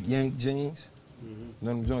 the big Yank jeans. You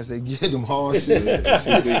know them joints they get them hard shit.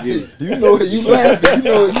 You know it, you laughing, you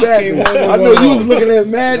know exactly. I know you was looking at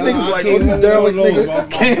mad niggas like, oh, this derelict nigga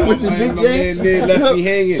came with the big Yanks. left me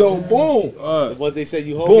hanging. So boom, What they said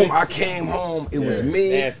you hold boom, I came home, it was me.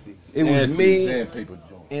 Nasty. It was me Sandpaper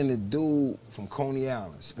joint. and the dude from Coney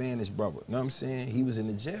Island, Spanish brother. You know what I'm saying? He was in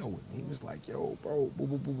the jail with me. He was like, yo, bro, boo,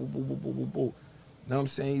 boo, boo, boo, boo, boo, boo, boo, boo. You know what I'm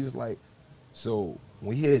saying? He was like, so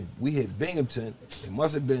when we hit Binghamton, it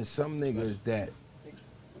must have been some niggas that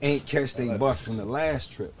ain't catch they bus from the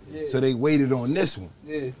last trip. So they waited on this one.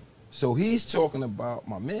 So he's talking about,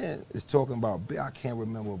 my man is talking about Big, I can't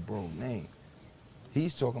remember bro's name.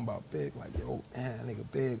 He's talking about Big, like, yo, man, nigga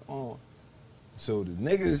Big on. So the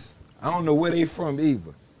niggas, I don't know where they from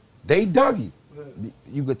either. They Dougie.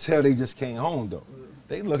 You could tell they just came home though.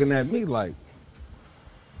 They looking at me like,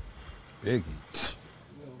 Biggie.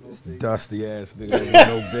 This dusty ass nigga don't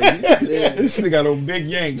know Biggie. This nigga got no big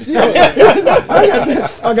Yanks. I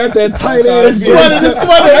got that tight ass sweater.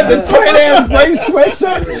 I got the tight ass gray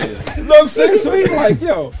sweatshirt. You know what I'm saying? So he like,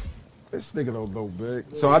 yo, this nigga don't know Big.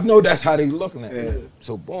 So I know that's how they looking at me.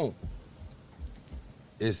 So boom.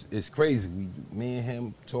 It's crazy. Me and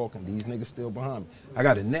him talking. These niggas still behind me. I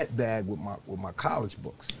got a net bag with my college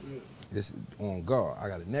books. This on guard. I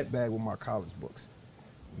got a net bag with my college books.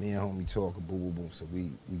 Me and homie talking, boom, boom, boom. So we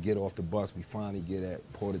get off the bus. We finally get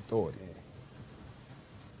at Port Authority.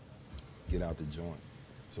 Get out the joint.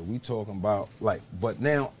 So we talking about like, but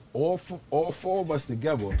now all four of us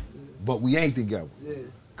together, but we ain't together.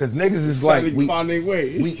 Cause niggas is like we find their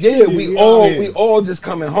way. we all just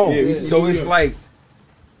coming home. So it's like.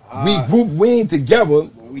 We ain't together,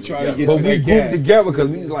 We try to get but to we that group gap. together because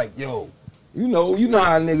we like, yo, you know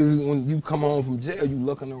how niggas when you come home from jail, you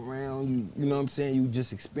looking around, you know what I'm saying, you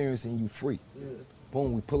just experiencing, you free.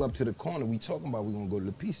 Boom, we pull up to the corner, we talking about we gonna go to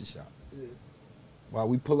the pizza shop. while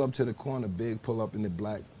we pull up to the corner, Big pull up in the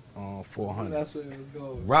black 400. That's where it was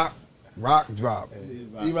going. Rock drop.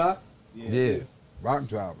 D-Rock? Yeah. Rock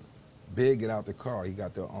driving. Big get out the car. He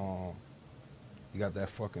got the that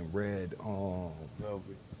fucking red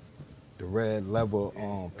the red leather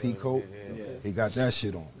pea coat. He got that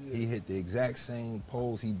shit on. He hit the exact same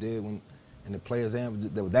pose he did when in the Players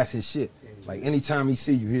Anthem. That's his shit. Like anytime he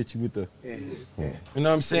see you, he hit you with the you know what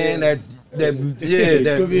I'm saying? That baby.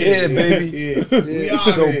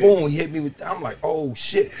 So boom, he hit me with I'm like, oh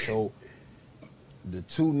shit. So the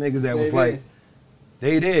two niggas that was like,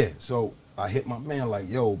 they there. So I hit my man like,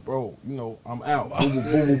 yo, bro, you know, I'm out. Boo, boo,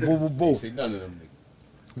 boo, boo, boo, boo. See none of them niggas.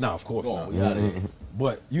 Nah, of course not. We out of here.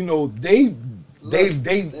 But you know, they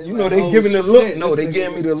you know, they giving the look. No, they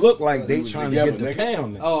giving me the look like they trying to get the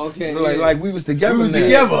pound. Oh, okay. Like we was together. We was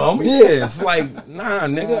together, homie. Yeah, it's like, nah,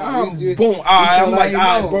 nigga, I'm boom. All right, I'm like,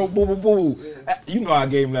 all right, bro, boo, boo, boo. You know I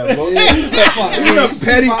gave him that look. You know,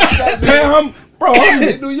 petty. Bro, I'm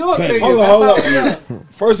in New York. Hold on.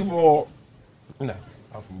 First of all, no,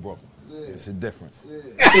 I'm from Brooklyn. It's a difference. We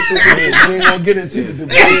ain't gonna get into the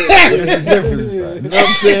debate. It's a difference. You know what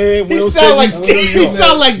I'm saying? He sound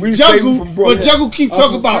like Jungle, but Jungle keep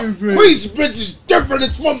talking about Queens Bridge is different.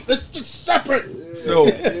 It's just separate. So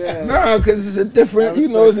nah, because it's a different. You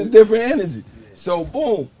know, it's a different energy. So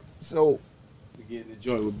boom. So we getting the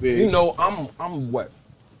joint with Big. you know, I'm what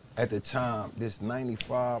at the time. This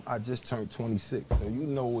 95. I just turned 26. So you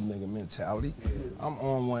know what nigga mentality. I'm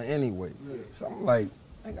on one anyway. So I'm like.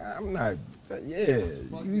 I'm not,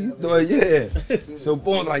 you thought, So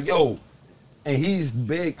boom, like, yo, and he's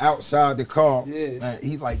Big outside the car. And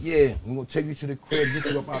he's like, we're gonna take you to the crib, get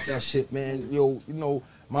you up out that shit, man. Yo, you know,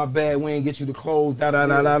 my bad, we ain't get you the clothes,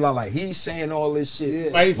 Like, he's saying all this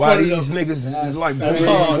shit while these niggas is like, that's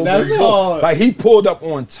hard. Like, he pulled up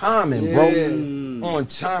on timing, bro. On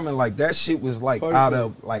timing, like, that shit was like out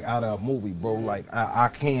of a movie, bro. Like, I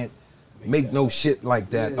can't make no shit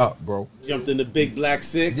like that up, bro. Jumped in the big black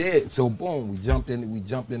 6. Yeah, so boom, we jumped in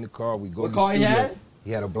the car, we go what to car the studio. He had?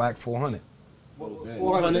 He had a black 400.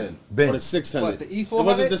 400? Ben. Or the 600? What, the E400?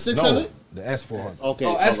 Was it the 600? No, the S400. Okay.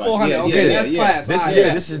 Oh, S400. Okay, that's class.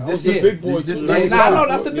 This is the big boy. This is 95. Nah, no,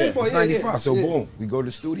 that's the big boy. It's 95. So boom, we go to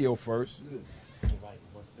the studio first.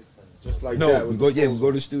 Just like No, that. we go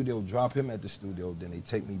to the studio, drop him at the studio, then they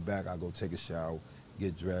take me back, I go take a shower,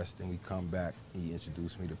 get dressed, then we come back, he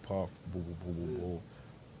introduced me to Puff, boo, boo, boo, boo, boo.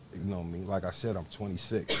 You know me, like I said, I'm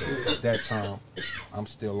 26, so at that time, I'm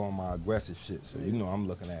still on my aggressive shit, so you know I'm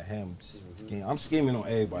looking at him, I'm scheming on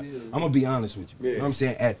everybody. I'm gonna be honest with you, you know what I'm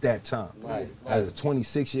saying, at that time. As a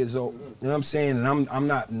 26 years old, you know what I'm saying, and I'm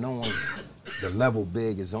not knowing the level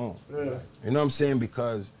Big is on. You know what I'm saying,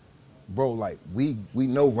 because, bro, like, we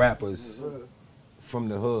know rappers from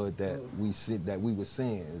the hood that we were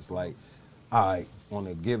seeing. It's like, on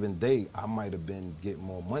a given day, I might have been getting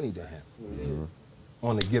more money than him.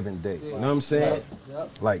 On a given day, you know what I'm saying?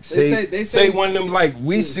 Like, they say one of them, like,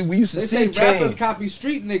 we used to see rappers copy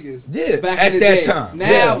street niggas. Back at in the that day. time.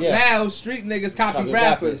 Now street niggas copy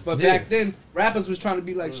rappers, but Yeah. back then rappers was trying to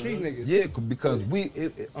be like street niggas. Yeah, because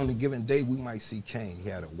on a given day we might see Kane. He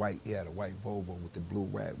had a white Volvo with the blue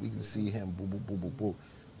wrap. We can see him, boo, boo, boo, boo, boo.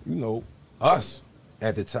 You know, us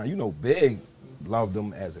at the time. You know, Big loved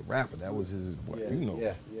him as a rapper. That was his. You know,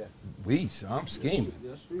 I'm scheming.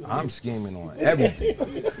 I'm scheming on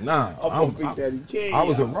everything. Nah, I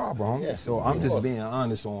was a robber, homie. So I'm just being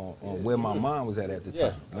honest on where my mind was at the time. You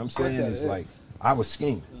know what I'm saying? It's like I was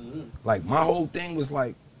scheming. Like my whole thing was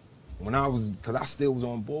like when cause I still was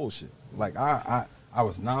on bullshit. Like I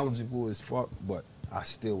was knowledgeable as fuck, but I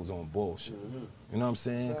still was on bullshit. You know what I'm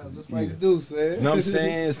saying? Just like Deuce, man. You know what I'm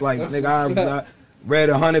saying? It's like nigga, I read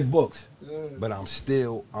 100 books, but I'm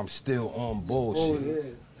still on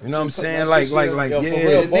bullshit. You know what I'm saying? Like, Yo, yeah. for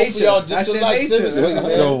real, both of y'all just like citizens, man.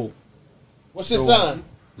 So, what's your sign?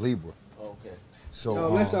 Libra. Okay. So,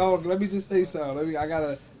 yo, listen, let me just say something. I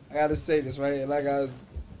gotta say this, right? And I gotta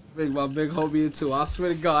bring my big homie into. I swear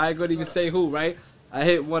to God, I ain't gonna even say who, right? I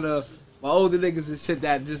hit one of my older niggas and shit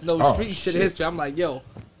that just know street shit history. I'm like, yo,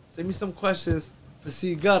 send me some questions for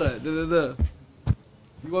C-Gutta.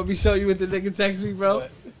 You want me to show you what the nigga text me, bro?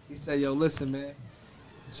 He said, yo, listen, man.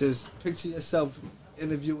 Just picture yourself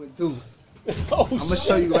interviewing Deuce. I'm gonna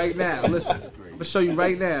show you right now. Listen, I'm gonna show you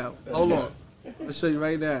right now. Hold on. I'm gonna show you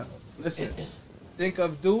right now. Listen, think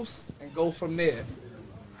of Deuce and go from there.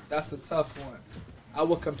 That's a tough one. I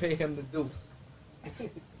would compare him to Deuce.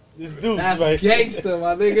 This Deuce, That's right? gangster,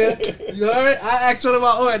 my nigga. You heard? I asked one of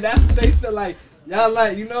my own. That's what they said. Like y'all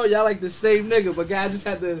like the same nigga, but God just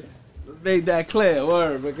had to make that clear.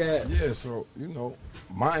 Word, but God. yeah. So you know,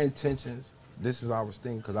 my intentions this is what I was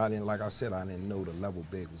thinking, because I didn't, like I said, I didn't know the level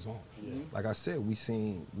Big was on. Like I said, we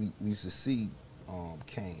used to see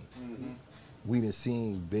Kane. We done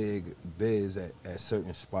seen Big Biz at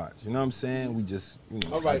certain spots. You know what I'm saying? We just, you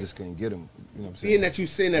know, we just couldn't get him. You know what I'm saying? Being that you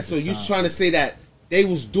saying that, so you trying to say that they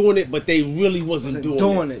was doing it, but they really wasn't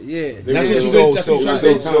doing it. Yeah. That's what you trying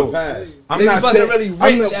to say. I'm not wasn't really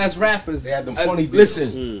rich as rappers. They had them funny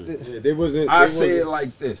listen, They wasn't. I say it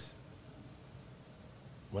like this.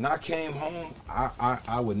 When I came home,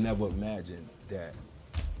 I would never imagine that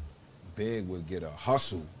Big would get a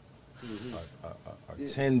hustle, a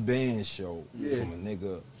 10-band show from a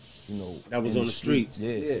nigga, you know, that was on the streets.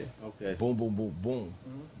 Yeah. Okay. Boom, boom, boom, boom.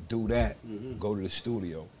 Do that. Go to the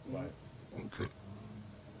studio. Right. Okay.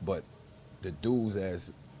 But the dudes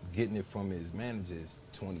that's getting it from his managers,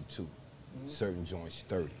 22. Certain joints,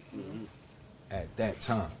 30. At that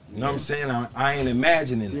time. You know what I'm saying? I ain't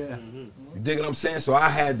imagining it. You dig what I'm saying? So I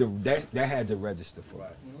had to, that had to register for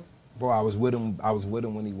it. Bro, I was with him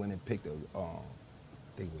when he went and picked a, I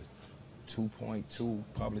think it was 2.2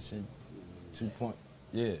 publishing, 2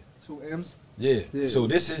 M's? Yeah. So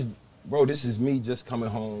this is, bro, this is me just coming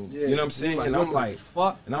home. You know what I'm saying? Like, and I'm like,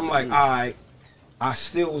 fuck? And I'm like, all right, I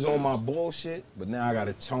still was on my bullshit, but now I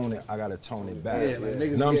gotta tone it back. Yeah, like,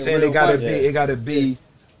 you know what I'm saying? It gotta be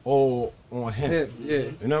all on him.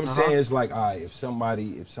 You know what I'm saying? It's like, all right, if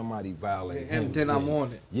somebody violate him, then I'm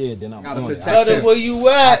on it. Yeah, then I'm on it. Tell them where you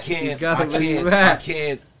at. I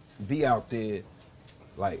can't be out there.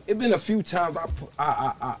 Like, it been a few times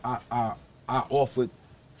I offered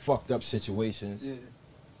fucked up situations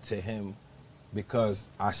to him because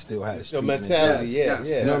I still had a street mentality. You know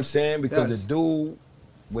what I'm saying? Because the dude,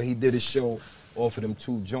 when he did his show, offered him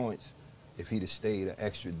 2 joints if he'd have stayed an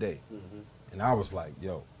extra day. And I was like,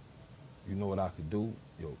 yo, you know what I could do?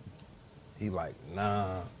 Yo, he like,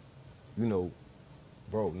 nah, you know,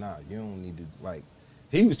 bro, nah, you don't need to, like,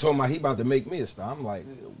 he was talking about he about to make me a star. I'm like,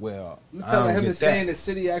 well, You I telling don't him to get stay in that. the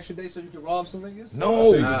city extra day so you can rob some niggas?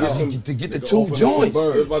 No, to get the 2 joints.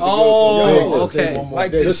 Oh, okay.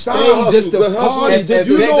 Like the the side stage, hustle, just the the hustle, party, just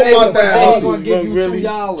you the know next about day, that but He's hustle. gonna give you Really?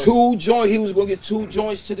 $2. 2 joints. He was gonna get 2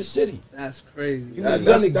 joints to the city. That's crazy. He was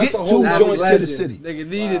That's gonna get a 2 whole That's joints to legend. the city. Nigga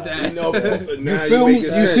needed that. You know, You feel me?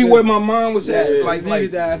 You see where my mind was at? Yeah, Like,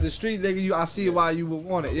 needed that as a street nigga. I see why you would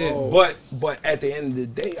want it. Yeah. But at the end of the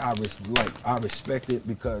day, I respect it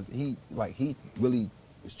because he really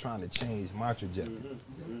was trying to change my trajectory.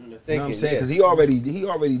 You know what I'm saying? Because he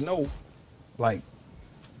already know, like,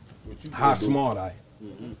 how smart I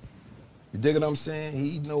am. You dig what I'm saying?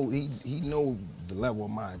 He know the level of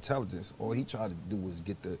my intelligence. All he tried to do was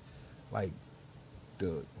get the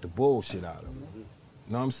bullshit out of him. You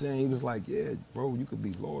know what I'm saying? He was like, yeah, bro, you could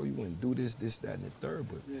be loyal, you wouldn't do this, that, and the third,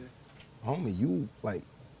 but homie,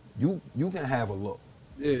 you can have a look.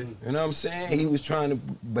 Yeah. You know what I'm saying? He was trying to,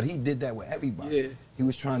 but he did that with everybody. Yeah. He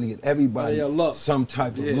was trying to get everybody some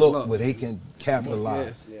type of look where they can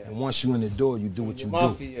capitalize. And once you in the door, you do what you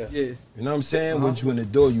do. Yeah. You know what I'm saying? Once you in the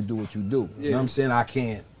door, you do what you do. You know what I'm saying? I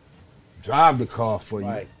can't drive the car for you.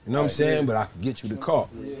 You know what I'm saying? But I can get you the car.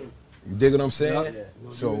 You dig what I'm saying?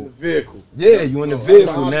 So in the vehicle. Yeah, you in the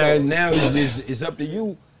vehicle. Now it's up to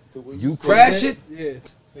you. You crash it. Yeah.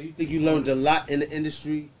 So you think you learned a lot in the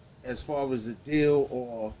industry as far as the deal,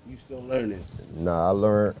 or you still learning? Nah,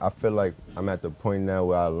 I feel like I'm at the point now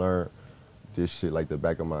where I learned this shit like the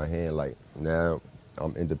back of my hand. Like, now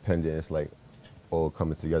I'm independent. It's like all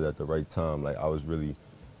coming together at the right time. Like, I was really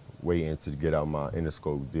waiting to get out my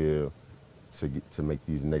Interscope deal to make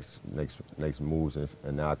these next moves, and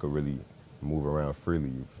now I could really move around freely.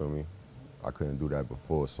 You feel me? I couldn't do that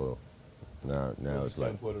before, so now it's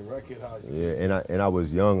like, yeah. And I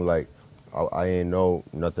was young, like I ain't know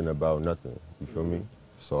nothing about nothing. You feel me?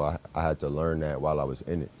 So I had to learn that while I was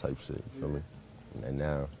in it, type shit. You feel me? And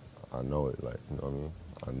now I know it, like, you know what I mean?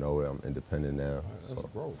 I know it. I'm independent now. That's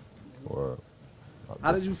growth. Or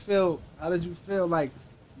How did you feel like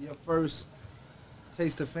your first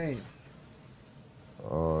taste of fame?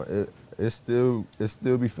 It still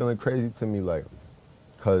be feeling crazy to me, like,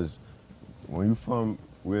 cause when you from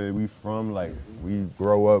where we from, like, we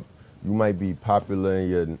grow up, you might be popular in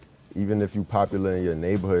your, even if you popular in your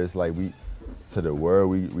neighborhood, it's like to the world,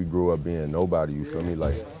 we grew up being nobody, you feel me?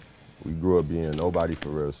 Like, we grew up being nobody for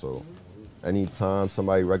real, so anytime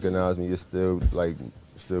somebody recognize me, it's still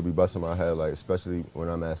be busting my head, like, especially when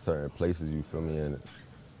I'm at certain places, you feel me? And,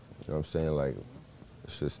 you know what I'm saying? Like,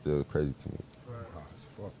 it's just still crazy to me.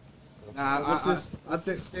 What's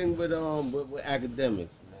this thing with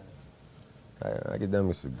academics, man?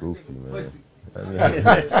 Academics are goofy, man. I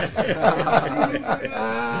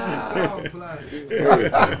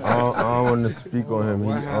don't want to speak on him.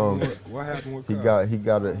 What happened with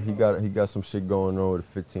he got some shit going on with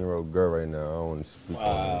a 15-year-old girl right now. I don't want to speak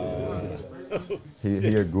on him.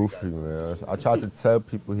 He a goofy, man. I tried to tell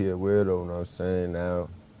people he a weirdo, you know what I'm saying? Now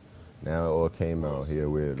it all came out. He a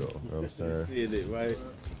weirdo, you know what I'm saying? Seeing it, right?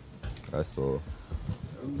 That's all.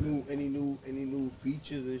 Any new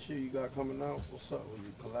features and shit you got coming out? What's up? With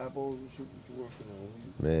your collabos? What you working on?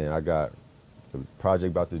 Man, I got the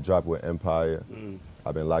project about to drop with M.A.F.I.A.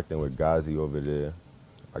 I've been locked in with Ghazi over there.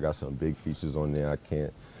 I got some big features on there. I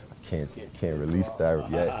can't release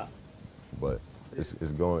that yet, but it's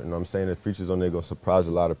going. You know what I'm saying? The features on there gonna surprise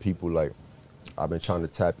a lot of people. Like I've been trying to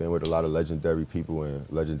tap in with a lot of legendary people and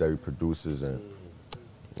legendary producers and.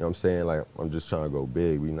 You know what I'm saying? Like, I'm just trying to go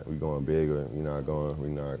big. We going big, or we not doing it,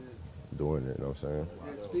 you know what I'm saying?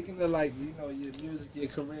 And speaking of, like, you know, your music, your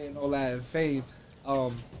career and all that and fame,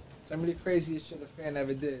 some of the craziest shit a fan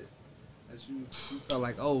ever did that you felt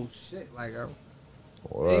like, oh, shit, like,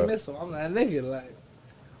 ain't missile. I'm that nigga, like.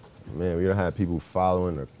 Man, we don't have people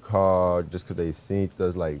following the car just because they seen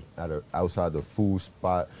us, like, outside the food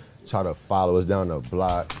spot, try to follow us down the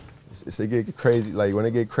block. It get crazy, like when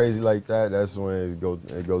it get crazy like that, that's when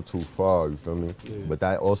it go too far, you feel me? Yeah. But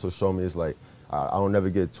that also showed me it's like, I don't never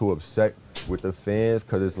get too upset with the fans,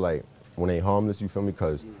 cause it's like, when they harmless, you feel me?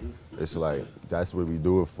 Cause it's like, that's what we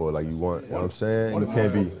do it for, like you want, you know what I'm saying?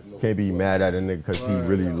 You can't be mad at a nigga cause he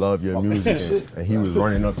really love your music and he was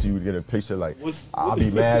running up to you to get a picture, like, I'll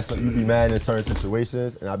be mad, so you be mad in certain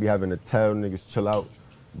situations and I'll be having to tell niggas chill out.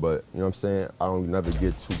 But, you know what I'm saying? I don't never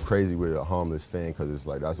get too crazy with a harmless fan because it's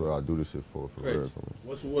like, that's what I do this shit for real.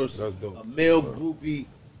 What's worse, a male groupie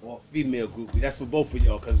or a female groupie? That's for both of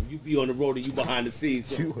y'all because you be on the road and you behind the scenes.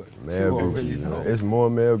 So. Male groupies, man. It's more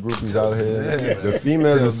male groupies out here. Yeah. The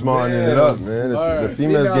females are smartening it up, man. The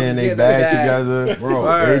females getting their bag together.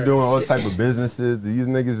 Bro, they doing all type of businesses. These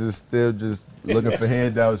niggas is still just looking for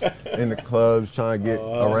handouts in the clubs, trying to get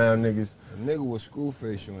around niggas. A nigga with screw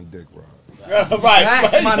face you and dick rod.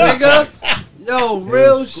 Facts, my nigga. Yo,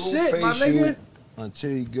 real shit, my nigga. Until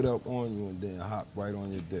he get up on you and then hop right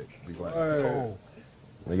on your dick. Be like, oh.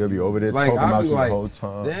 Nigga be over there talking about you the whole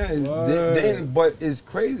time. Then, but it's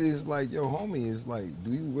crazy. It's like, yo, homie, it's like, do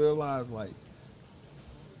you realize, like,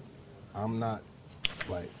 I'm not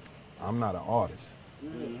an artist. You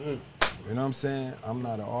know what I'm saying? I'm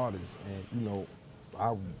not an artist. And, you know,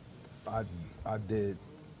 I did,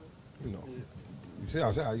 you know, you see,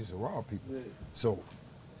 I said I used to rob people. So,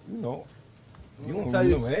 you know, you don't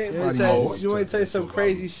know everybody. You ain't tell you some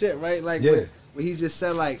crazy shit, right? Like when he just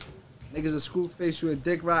said like niggas a screw face you a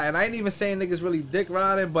dick ride, and I ain't even saying niggas really dick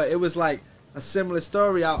riding, but it was like a similar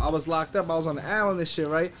story. I was locked up. I was on the island and shit,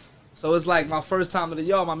 right? So it's like my first time to the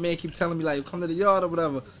yard. My man keep telling me like, come to the yard or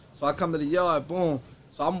whatever. So I come to the yard, boom.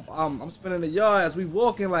 So I'm spinning the yard as we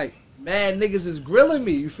walking like. Mad niggas is grilling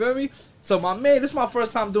me, you feel me? So my man, this is my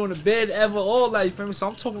first time doing a bed ever, all that, you feel me? So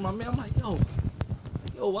I'm talking to my man, I'm like, yo,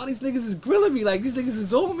 why these niggas is grilling me? Like, these niggas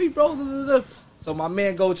is on me, bro. Da, da, da. So my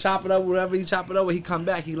man go chop it up, whatever he chop it up, when he come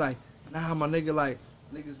back, he like, nah, my nigga, like,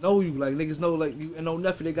 niggas know you, like, niggas know, like, you and no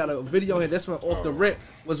nothing. They got a video here. That's when Off the Rip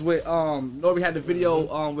was with, Nori had the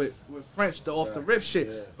video, with French, the Off the Rip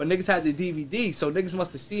shit. But niggas had the DVD, so niggas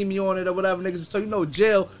must have seen me on it or whatever, niggas. So, you know,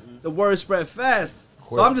 jail, the word spread fast.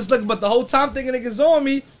 So I'm just looking, but the whole time thinking niggas on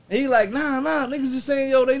me, and he like, nah, niggas just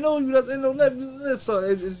saying, yo, they know you, that's ain't no nothing. So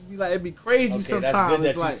it be like, it be crazy sometimes. That's good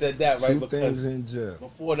that like, you said that, right? Two things in jail.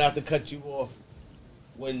 Before, not to cut you off,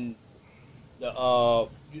 when the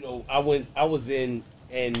you know, I was in,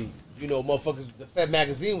 and you know, motherfuckers, the Fed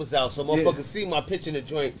magazine was out, so motherfuckers see my pitch in the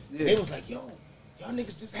joint. Yeah. They was like, yo, y'all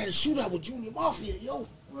niggas just had a shootout with Junior M.A.F.I.A, yo.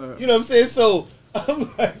 You know what I'm saying? So I'm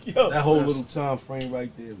like, yo, that whole little time frame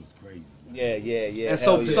right there was crazy. Yeah. And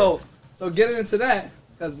so getting into that,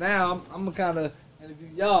 because now I'm gonna kind of interview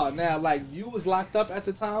y'all. Now, like, you was locked up at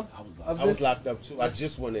the time. I was locked up too. I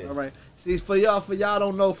just went in. All right. See, for y'all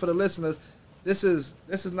don't know, for the listeners, this is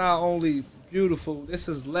not only beautiful. This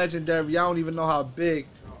is legendary. Y'all don't even know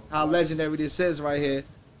how legendary this is right here.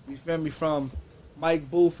 You feel me? From Mike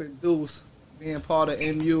Booth and Deuce being part of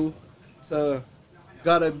MU to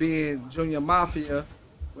Gutta being Junior M.A.F.I.A.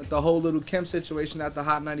 with the whole little Kim situation at the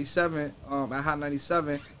Hot 97, at Hot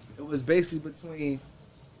 97, it was basically between,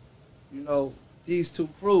 you know, these two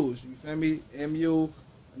crews, you feel me? MU,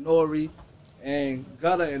 Nori, and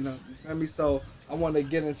Gutta and them, you feel me? So I want to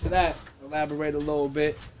get into that, elaborate a little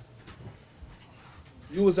bit.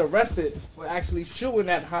 You was arrested for actually shooting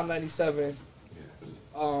at Hot 97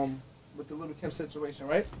 with the little Kim situation,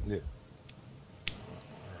 right? Yeah.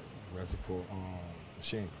 Arrested for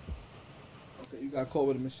machine. Okay, you got caught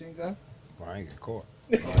with a machine gun? Well, I ain't get caught.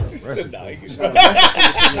 Nah, I ain't get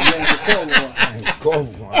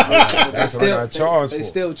caught. That's what I got charged for. They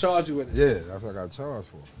still charge you with it? Yeah, that's what I got charged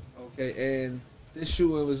for. Okay, and this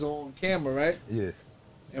shooting was on camera, right? Yeah.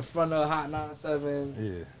 In front of Hot 97.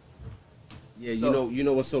 Yeah. Yeah, So- you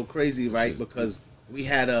know what's so crazy, right? Because we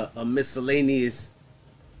had a miscellaneous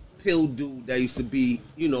pill dude that used to be,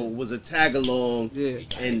 was a tag along. Yeah.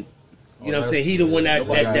 And you know what I'm saying? He the one that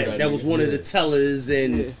was one of the tellers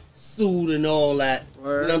and sued and all that.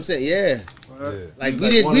 Word. You know what I'm saying? Yeah. Yeah. Like He we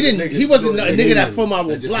was didn't one of the niggas he wasn't a that nigga that hang from our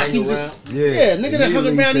that just block. hang He was just Yeah. nigga that hung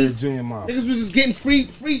around. He said Junior M.A.F.I.A. Niggas was just getting free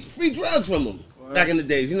drugs from him back in the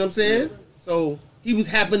days. You know what I'm saying? So he was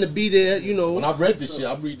happened to be there. When I read this shit,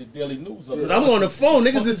 I read the Daily News. But I'm on the phone.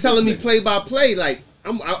 Niggas is telling me play by play. Like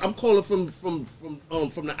I'm calling from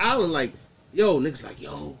the island. Like, yo, niggas like,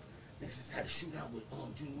 yo, niggas just had a shootout with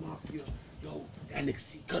Junior M.A.F.I.A. Yo, that nigga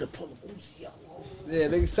gotta pull a Uzi out. Yeah,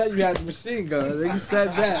 they said you had the machine gun. They said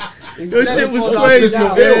that. That shit was pulled out crazy, shit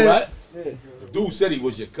out. Bill, right? Yeah. The dude said he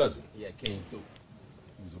was your cousin. Yeah, came through.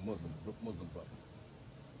 He was a Muslim brother.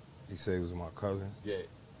 He said he was my cousin. Yeah.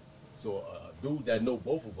 So a dude that know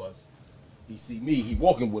both of us, he see me, he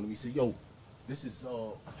walking with him. He said, yo, this is,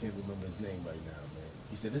 I can't remember his name right now, man.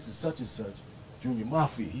 He said, this is such and such, Junior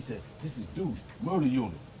M.A.F.I.A. He said, this is Deuce, murder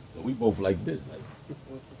unit. So we both like this, like.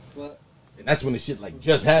 What the fuck? And that's when the shit like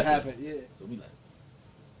just happened. Yeah. So we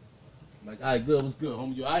like, all right, good, what's good,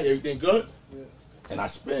 homie? You all right? Everything good? Yeah. And I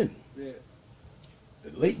spin. Yeah.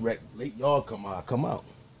 The late yard come out.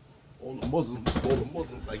 All the Muslims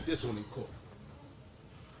like this on the court.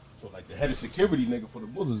 So like the head of security nigga for the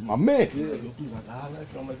Muslims, my man. Yeah. Like, yo, dude, like,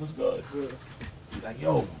 I'm like, what's good? Yeah. He's like,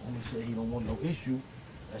 yo, homie said he don't want no issue.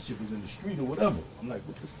 That shit was in the street or whatever. I'm like,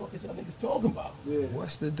 what the fuck is y'all niggas talking about? Yeah.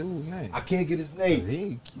 What's the dude's name? I can't get his name.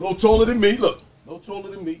 He, A little taller than me. Look, a little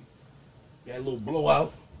taller than me. Got a little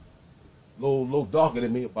blowout. Little darker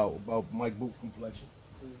than me, about Mike Booth complexion.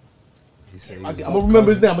 he said he I'm was gonna my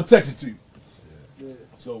remember his cousin. name. I'm gonna text it to you. Yeah.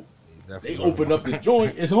 So He they definitely open up the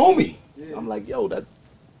joint. It's homie. Yeah. I'm like, yo, that.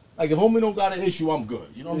 Like if homie don't got an issue, I'm good.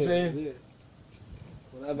 You know what I'm saying? Yeah.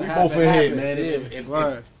 Whatever We happened, both in here, happened. man. Yeah. If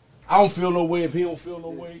Word. I don't feel no way, if he don't feel no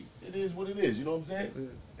way, it is what it is. You know what I'm saying?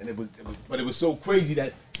 Yeah. And but it was so crazy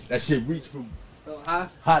that shit reached from So how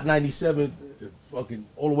Hot 97 to fucking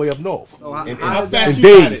all the way up north. So how- in how fast in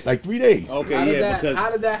you got days, it? like 3 days. Okay, how did yeah, that, because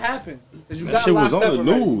how did that happen? 'Cause you That got shit was locked on up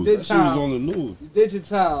the already. You news. did That shit was time. on the news. You did your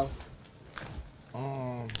time.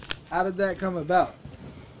 Um, How did that come about?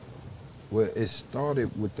 well, it started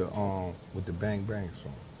with the Bang Bang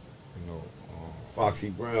song. You know, Foxy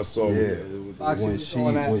Brown song. Yeah. Foxy when was she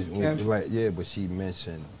on that, when Kim? like yeah, but she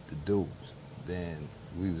mentioned the dudes. Then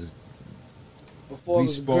we was Before We it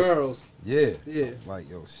was spoke- girls. yeah, Yeah. like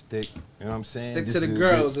yo stick. You know what I'm saying? Stick This to the is-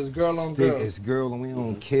 girls. It's girl on stick, girl. It's girl, and we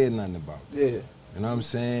don't care nothing about it. Yeah. You know what I'm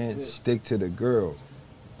saying? Yeah. Stick to the girls.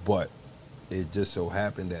 But it just so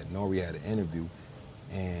happened that Nori had an interview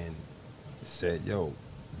and said, yo,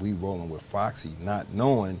 we rolling with Foxy, not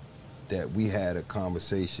knowing that we had a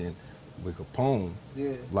conversation with Capone.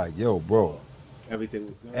 Yeah. Like, yo, bro, Everything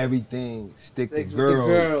was good. everything stick to Stick with the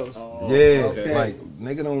girls. girls. Yeah, okay. like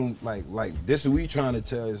nigga don't like this is what we trying to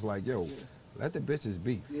tell is like, yo, let the bitches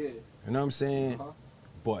be. Yeah. You know what I'm saying? Uh-huh.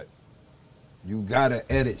 But you gotta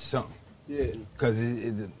edit something. Yeah. Cause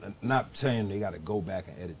not saying they gotta go back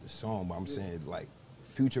and edit the song, but I'm saying like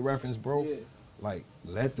future reference, bro. Yeah. Like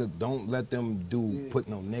don't let them do Yeah. put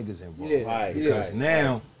no niggas involved. Yeah. Right, Because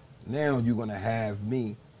right. now you're gonna have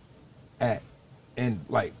me at and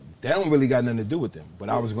like that don't really got nothing to do with them. But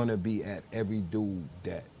I was gonna be at every dude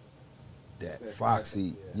that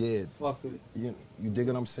Foxy, yeah, Fuck it. you dig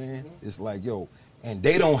what I'm saying? It's like, yo, and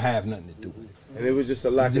they don't have nothing to do with it. And it was just a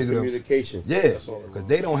lack of Dig it up. communication. Yeah, That's all it because was.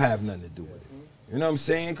 they don't have nothing to do with it. You know what I'm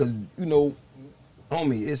saying? Because, you know,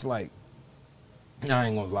 homie, it's like, I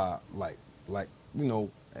ain't gonna lie, like, you know,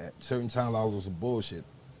 at certain times I was on some bullshit,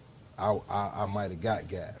 I might have got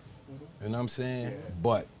gabbed. You know what I'm saying?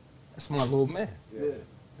 But that's my little man. Yeah.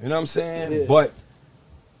 You know what I'm saying? Yeah. But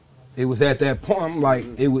it was at that point, I'm like,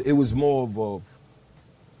 it was more of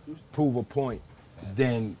a prove a point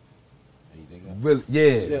than really,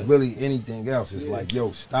 Yeah. really anything else. It's Yeah. like,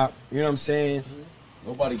 yo, stop. You know what I'm saying?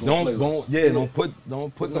 Nobody gonna play with us.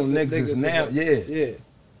 Don't put no niggas now. Yeah, Yeah.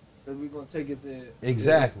 Cause we gonna take it there.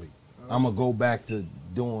 exactly. I'm gonna go back to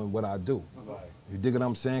doing what I do. Right. You dig what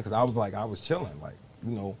I'm saying? Because I was chilling, like,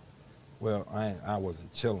 you know. Well, I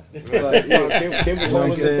wasn't chilling. Right. Kim was You know what I'm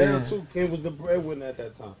holding it down saying? too. Kim was the breadwinner at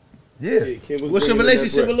that time. Yeah. Kim was what's your bringing in that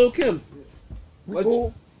relationship bread. with Lil Kim? We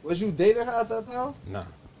cool? Was you dating her at that time? Nah.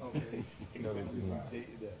 Okay.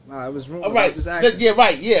 Nah, it was rumors. All right. Just acting. Yeah,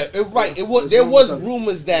 right. Yeah, right. It was. There was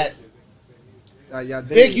rumors that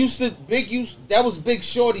Big used. That was Big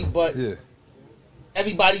Shorty, but Yeah.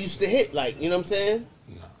 everybody used to hit. Like, you know what I'm saying?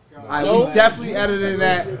 We definitely edited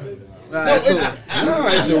that. Nah,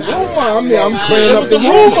 it's a rumor. I mean, I'm clearing up the rumor.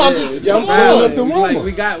 room. I'm just I'm clearing up the Like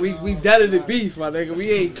rumor. we deaded the beef, my nigga. We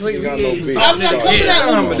ain't clean. We ain't I'm stopping not it. coming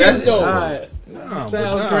out with kids though. Alright.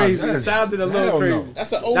 Sounds crazy. It sounded a little crazy.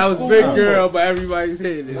 That's an old That was school Big rumor. Girl, but everybody's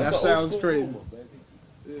hitting it. That That's an old sounds school crazy.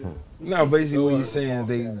 rumor. No, basically what he's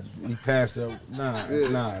saying, he passed up. Nah,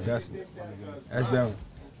 that's them.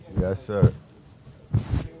 Yes, sir.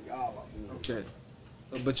 Okay.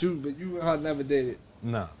 So, but you and her never dated.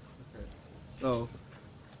 Nah.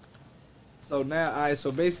 So now, alright.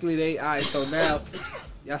 So basically, So now,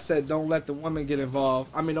 y'all said don't let the women get involved.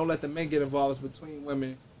 I mean, don't let the men get involved. It's between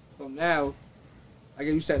women. So now, I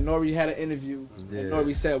guess you said Nori had an interview. Yeah. And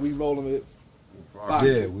Nori said we rolling with Foxy.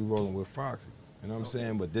 Yeah, we rolling with Foxy. You know what I'm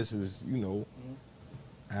saying? But this was,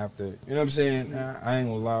 after, you know what I'm saying? I ain't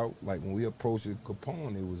gonna lie, like when we approached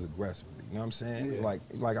Capone, it was aggressively. You know what I'm saying? Yeah.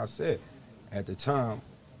 It's like I said, at the time,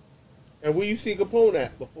 And where you see Capone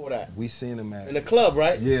at before that? we seen him at In the club,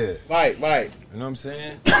 right? Yeah. Right. You know what I'm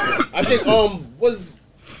saying? I think was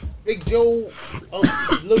Big Joe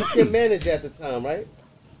Little Kim manager at the time, right?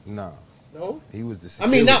 Nah. No? He was the I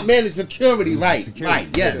security. mean, not manager, security, He was right? security.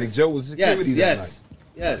 Right. Yes. Big Joe was security that night.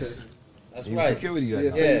 Yes. That's He was right. security that Yeah,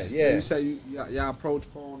 night. so Yeah, you, yeah. So you said y'all approach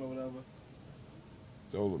porn or whatever.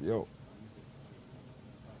 So,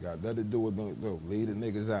 got nothing to do with leave the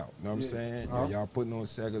niggas out. You know what I'm saying? Uh-huh. Y'all putting on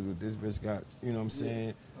seconds with this bitch got, you know what I'm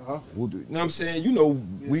saying? Uh-huh. We'll do, you know what I'm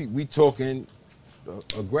saying? We talking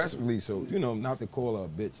aggressively, so, not to call her a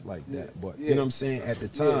bitch like that, but, you know what I'm saying? At the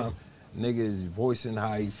time, niggas voicing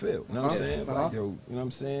how he feel. You know what I'm saying? Like, you know what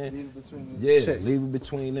I'm saying? Leave it between the Yeah, chicks. leave it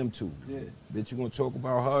between them two. Yeah. Bitch, you gonna talk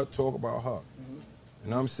about her, talk about her. You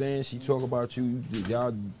know what I'm saying? She talk about you,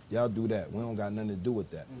 y'all do that. We don't got nothing to do with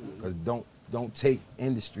that. Cause don't take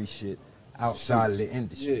industry shit outside of the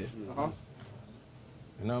industry. Yeah. Uh-huh.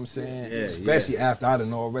 You know what I'm saying? Yeah, Especially after I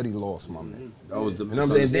done already lost my man. That was the You know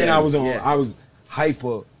what I'm saying? Then I was Yeah. I was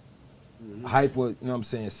hyper, you know what I'm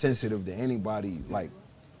saying, sensitive to anybody, like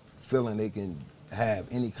feeling they can have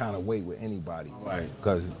any kind of weight with anybody. Right.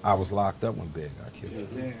 Because I was locked up when Big got killed.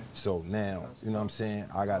 Yeah. So now, you know what I'm saying,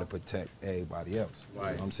 I gotta protect everybody else. You know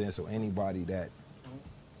Right. what I'm saying? So anybody that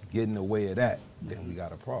get in the way of that, then we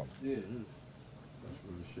got a problem. Yeah.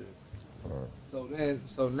 shit.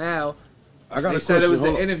 So now, I got they a said it was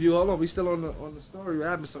question. an interview. Hold on, we still on the story. What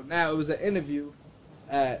happened? So now it was an interview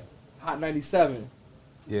at Hot 97.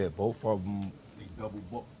 Yeah, both of them. They double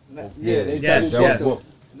booked. Yeah, they Yes, double yes. booked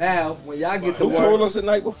them. Now, when y'all get to Who told work, us the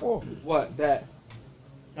night before what that?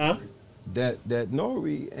 Huh? that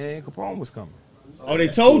Nori and Capone was coming? Oh, they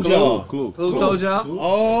told y'all. Clue. Who told y'all?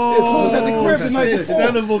 Oh, Clue was at the crib the night shit, before.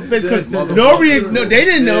 son of a bitch. Because Nori, no, they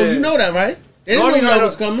didn't know. Yeah. You know that, right? They didn't know that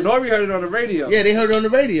was coming. Nori heard it on the radio. Yeah, they heard it on the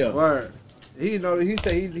radio. Word. He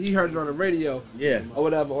said he heard it on the radio Yeah. or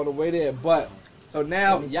whatever on the way there. But so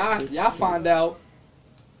now y'all find out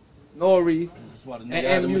Nori. That's why the And nigga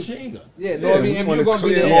had a you- machine gun. Yeah, Yeah, Nori we and wanna you gonna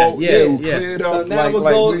be clear there. all, Yeah, we yeah. cleared So up now like, we'll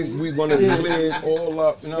like go- we gonna clear it all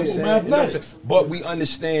up. You know what I'm saying? You know what I'm saying? But we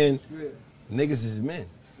understand niggas is men.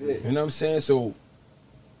 Yeah. You know what I'm saying? So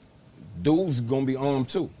dudes gonna be armed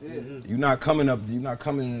too. You're not coming to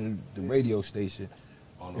the radio station.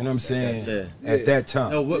 You know what I'm saying? At that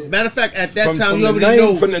time. No, matter of fact, at that From time, you the already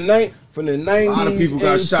know. from the 90s. A lot of people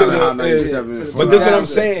got into shot at the- Hot 97. But this is what I'm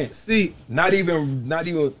saying. See, Not even.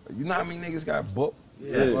 You know how many niggas got booked?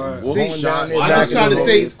 Yeah. Word. Wolf shot. there I'm back just in trying the to day,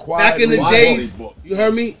 say, it's back in the quietly days, booked. you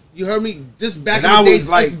heard me? You heard me? Just back And in I the was days,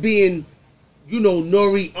 like- us being,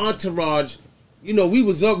 Nori entourage. We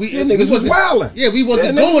was Yeah, we niggas was wasn't- wildin'. Yeah, we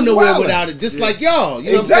wasn't Yeah, niggas going was nowhere wildin'. without it. Just like y'all,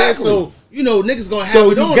 you know Exactly. what I'm saying? So niggas gonna have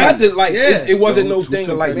So it you on got them. to like. Yeah. It wasn't no Who thing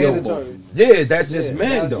took like the yo. mandatory? Yeah, that's just Yeah, man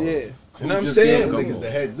that's- though. yeah. You know what I'm Just saying? gave niggas the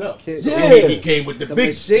heads up. Kid- Yeah. He came with the The big,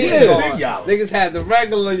 machine yeah, gun. big y'all. Niggas had the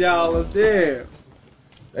regular y'all was there.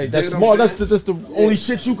 Hey, that's You know smart. what I'm That's the only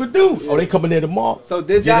shit you could do. Oh, they coming there tomorrow. So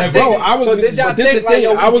did Yeah, y'all bro, think? I was. So did y'all but this is think the like thing.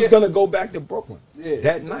 yo, I we was get- gonna go back to Brooklyn Yeah.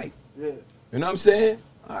 that night. Yeah. You know what I'm saying?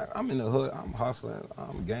 I'm in the hood. I'm hustling.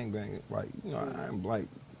 I'm gangbanging. Right? I'm like,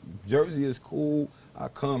 Jersey is cool. I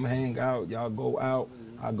come hang out. Y'all go out.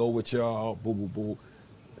 I go with y'all. Boo boo boo.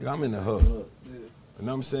 Like, I'm in the hood. You know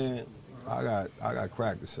what I'm saying? I got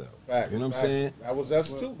crack to sell. Facts, You know what I'm facts. saying? That was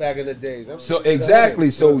us too back in the days. That was- So exactly.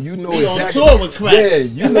 So you know We on exactly. tour with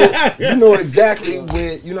cracks. Yeah, you know exactly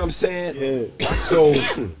where. You know what I'm saying? Yeah. So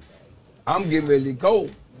I'm getting ready to go.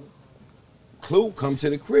 Clue come to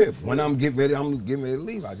the crib. When I'm getting ready to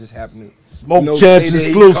leave. I just happen to Smoke say Champs that he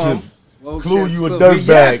exclusive. come. Clue, you a We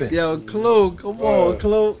dirtbag. Yo, Clue, come on,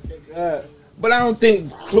 Clue. Yeah. But I don't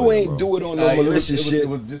think Clue ain't do it on no malicious shit. It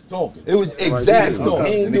was just talking. It was exactly.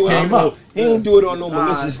 Okay. He ain't do it on no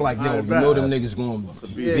malicious like, yo, you know them niggas gonna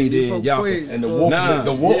be there and y'all. And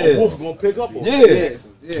the wolf gonna pick up on it.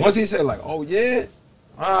 Yeah. Once he said like, oh yeah,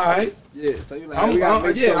 all right. Yeah, so you like,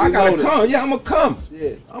 I gotta come. Yeah, I'ma come.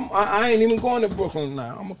 Yeah. I ain't even going to Brooklyn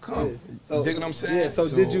now. I'ma come. Yeah. So, you dig what I'm saying? Yeah,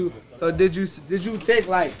 so did you think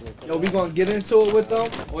like, yo, we gonna get into it with them?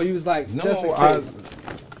 Or you was like, no, just in case?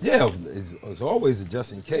 Yeah, it's always a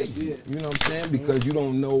just in case. Yeah. You know what I'm saying? Because you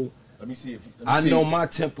don't know. Let me see if I know my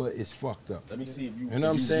temper is fucked up. Let me see if you. You know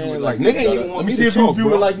what I'm saying? Like nigga ain't even want me to talk, if you view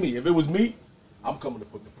bro. it like me. If it was me, I'm coming to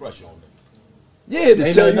put the pressure on them. Yeah, to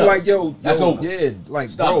Ain't tell you nothing like, else. yo, That's over. Yeah, like,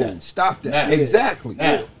 Stop bro, that. stop that. Now. Exactly.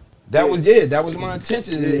 Now. That was my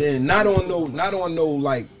intention, and not on no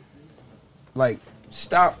like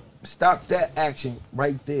stop that action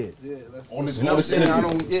right there. Yeah, let's On this, You know what I'm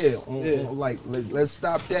on this saying? interview. Like let's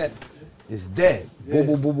stop that. It's dead. Yeah.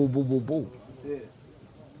 Boo boo boo boo boo boo boo. Yeah.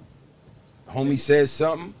 Homie says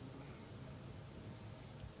something.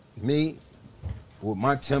 Me, with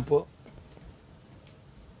my temper,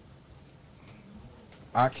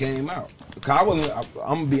 I came out. Cause I'm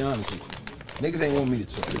gonna be honest with you. Niggas ain't want me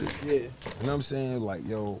to talk. Yeah. You know what I'm saying? Like,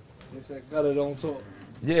 yo. They said, Gutta don't talk.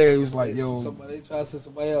 Yeah, it was like, yo. Somebody try to say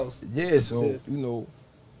somebody else. Yeah, so, Yeah. you know,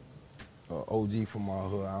 OG from my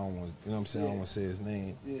hood, I don't want, you know what I'm saying? I don't want to say his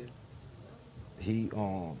name. Yeah. He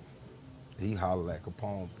hollered at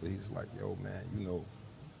Capone, because he was like, yo, man, you know,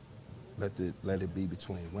 let it be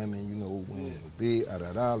between women, you know, when it be,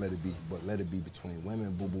 let it be, but let it be between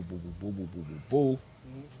women, boo, boo, boo, boo, boo, boo, boo, boo, boo.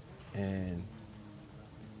 And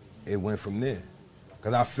it went from there.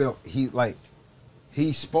 Because I felt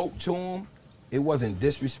he spoke to him, it wasn't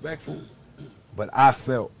disrespectful, but I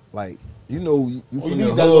felt like, you know, you from the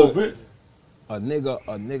need that little hood, bit. a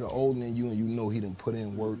nigga older than you and you know he done put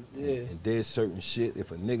in work and did certain shit.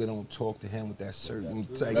 If a nigga don't talk to him with that certain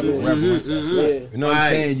type of reverence, you know what I'm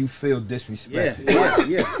saying? You feel disrespected.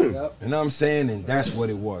 Yeah. You know what I'm saying? And that's what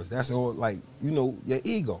it was. That's all, like, you know, your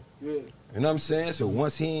ego. Yeah. You know what I'm saying? So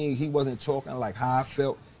once he wasn't talking like how I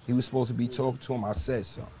felt he was supposed to be talking to him, I said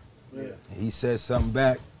something. Yeah. And he said something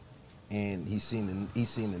back, and he seen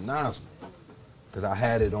the nozzle, cause I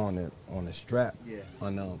had it on the strap. Yeah.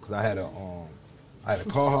 Cause I had a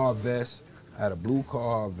Carhartt vest, I had a blue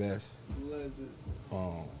Carhartt vest,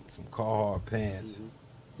 some Carhartt pants,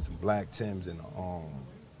 some black Timbs, and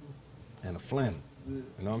a flannel. You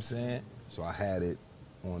know what I'm saying? So I had it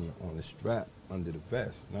on the strap under the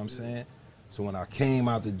vest. You know what I'm saying? So when I came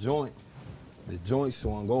out the joint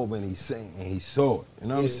swung over and he saw it. You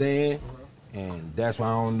know what I'm saying? And that's why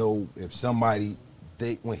I don't know if somebody,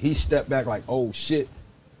 when he stepped back like, oh shit,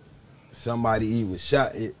 somebody either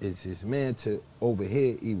shot, it's his man to over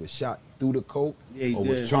here, he was shot through the coat or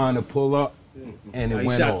was trying to pull up and it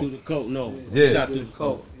went off. Shot through the coat, no. Yeah. Shot through the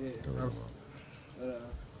coat.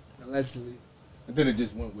 Allegedly. And then it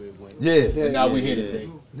just went where it went. Yeah. And now we're here today.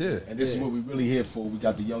 Yeah. And this is what we're really here for. We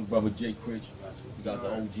got the young brother Jay Critch. We got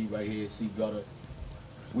the OG right here, C-Gutta.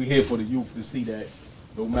 We here for the youth to see that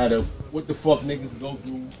no matter what the fuck niggas go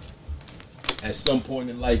through, at some point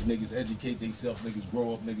in life, niggas educate themselves, niggas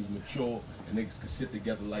grow up, niggas mature, and niggas can sit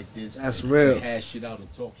together like this. That's real. And hash shit out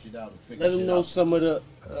and talk shit out and figure Let shit them know out. some of the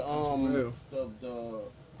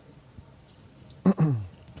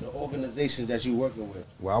organizations that you working with.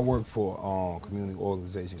 Well, I work for a community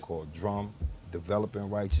organization called DRUM, Developing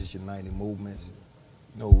Righteous United Movements.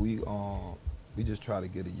 You know, we just try to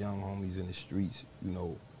get the young homies in the streets, you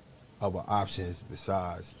know, other options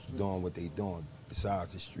besides doing what they doing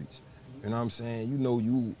besides the streets. You know what I'm saying? You know,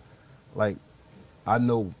 I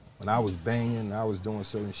know when I was banging, I was doing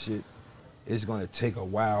certain shit. It's gonna take a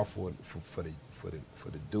while for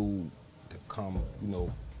the dude to come, you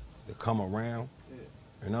know, to come around.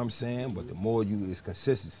 You know what I'm saying? But the more it's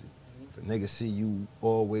consistency. If a nigga see you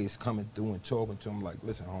always coming through and talking to him like,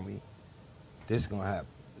 listen, homie, this is gonna happen.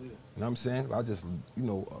 You know what I'm saying? I just, you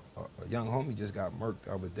know, a young homie just got murked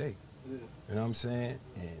the other day. You know what I'm saying?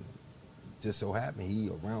 And just so happened he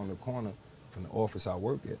around the corner from the office I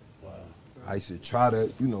work at. Wow. I used to try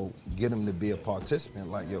to, you know, get him to be a participant.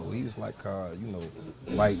 Like, yo, he was like, you know,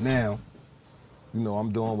 right now, you know,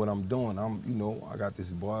 I'm doing what I'm doing. You know, I got this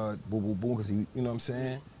boy, boo, boo, boo, because he, you know what I'm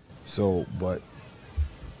saying? So, but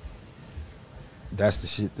that's the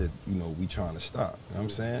shit that, you know, we trying to stop. You know what I'm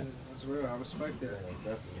saying? That's real. I respect that.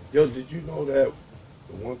 Yo, did you know that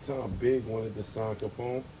the one time Big wanted to sign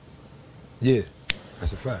Capone? Yeah,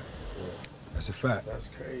 that's a fact. That's a fact. That's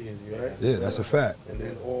crazy, right? Yeah, that's a fact. And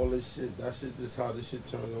then all this shit, that shit just how this shit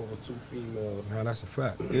turned over 2 females. Nah, that's a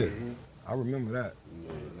fact. Yeah, I remember that.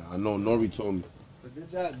 Yeah, I know Nori told me.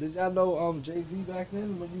 But did y'all know Jay-Z back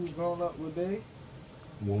then when you was growing up with Big?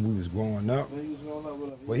 When we was growing up. When you was growing up with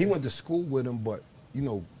him? Well, he went to school with him, but you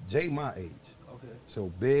know, Jay my age. Okay.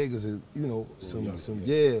 So Big is a a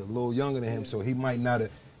little younger than him. So he might not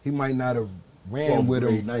have ran with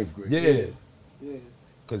him. 9th grade. Yeah. Yeah.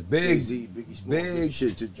 Cause Big, Jay-Z, Biggie Smalls, Big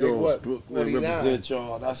shit to Big Jones, what? Brooklyn. 49. Represent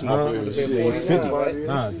y'all. That's my favorite Yeah, shit. 49, right?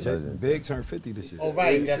 Nah, Big turned 50 this year. Oh,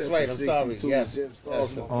 right, that's right. I'm sorry. Yes.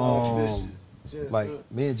 Like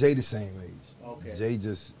me and Jay the same age. Okay. Jay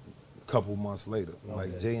just a couple months later.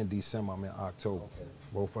 Like Jay in December, I'm in October.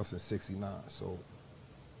 Both us in '69. So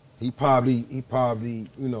he probably he probably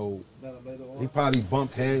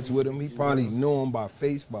bumped heads with him. He probably knew him by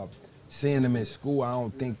face, by seeing him in school. I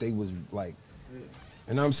don't think they was like,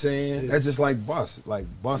 you know what I'm saying? That's just like Bus. Like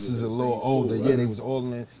Bus is a little older. Yeah, they was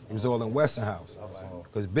all in Westinghouse.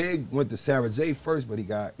 Cause Big went to Sarah J first, but he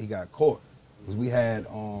got caught. Cause we had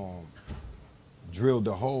drilled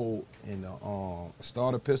the hole in the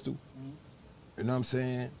starter pistol. You know what I'm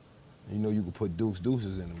saying? And you know you could put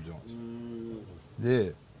deuces in them joints.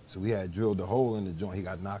 Yeah. So we had drilled the hole in the joint. He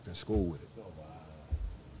got knocked in school with it.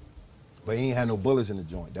 But he ain't had no bullets in the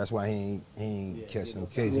joint. That's why he ain't catch no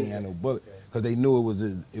case. He ain't had no bullet. Cause they knew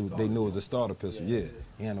they knew it was a starter pistol. Yeah.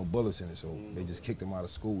 He had no bullets in it, so they just kicked him out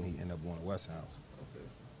of school and he ended up going to Westinghouse.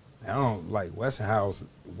 I don't like Westinghouse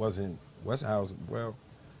wasn't Westinghouse. Well,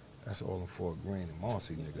 that's all in Fort Greene and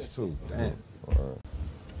Marcy niggas too. Damn.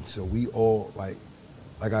 So we all like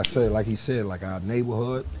I said, like he said, like our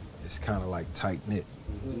neighborhood is kind of like tight knit.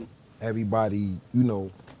 Everybody,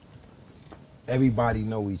 everybody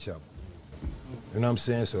know each other. You know what I'm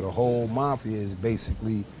saying? So the whole mafia is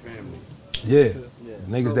basically Family. Yeah,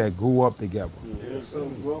 niggas that grew up together. So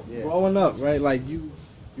growing up, right? Like you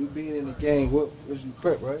being in the gang, what was you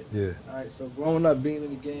Crip, right? Yeah. All right. So growing up, being in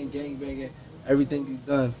the gang banging, everything you've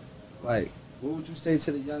done, like, what would you say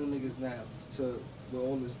to the young niggas now? To with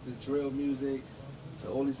all the drill music, to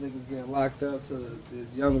all these niggas getting locked up, to the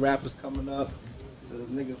young rappers coming up, to the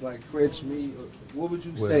niggas like Critch, me. What would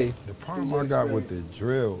you say? The problem I got with the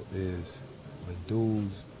drill is when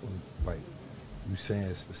dudes, like, you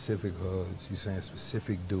saying specific hoods, you saying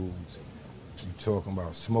specific dudes, you talking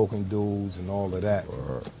about smoking dudes and all of that. You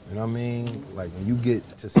know what I mean? Like when you get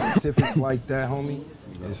to specifics like that, homie,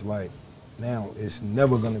 it's like now it's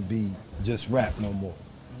never gonna be just rap no more.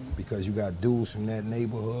 Because you got dudes from that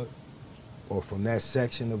neighborhood or from that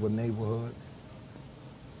section of a neighborhood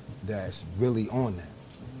that's really on that.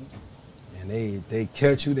 And they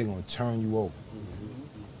catch you, they gonna turn you over.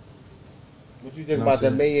 What you think about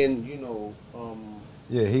the man,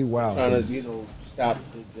 yeah, he wild. Trying to, stop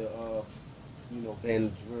the ban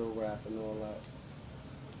the drill rap and all that.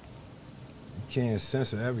 You can't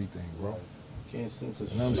censor everything, bro. Can't censor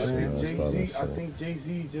shit. You know what I'm saying? Jay-Z, I think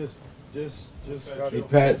Jay-Z just got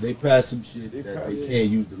They passed some shit that they can't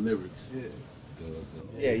use the lyrics.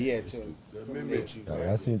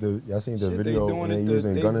 Y'all seen the video when they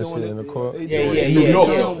using gun and shit in the court? Yeah.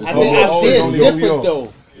 I think it's different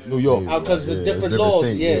though. New York. Because the different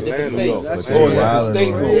laws, different states. That's a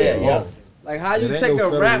state rule. Yeah. Like how you take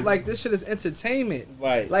a rap like this shit is entertainment.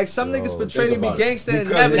 Right. Like some niggas portray to be gangster and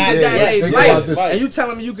Because never did that in their life. Right. And you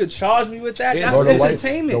telling me you could charge me with that? That's Bro,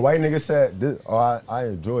 entertainment. The white nigga said, I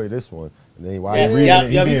enjoy this one. And then why Yes, reading yeah,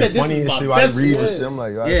 it, yeah, he he said, being this funny is and my shit, why best read one. this shit? I'm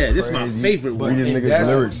like, This is my favorite one. Read this nigga's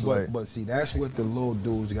lyrics. But see, that's what the little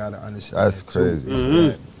dudes gotta understand. That's crazy.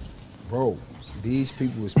 That, bro, these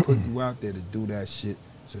people is putting you out there to do that shit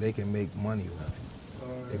so they can make money off you.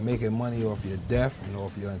 They're making money off your death and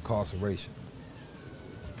off your incarceration.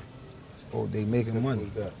 Oh, they making money.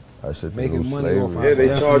 That shit Making money slavery. off our Yeah, they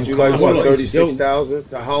death charge and you like what, incarceration. 36,000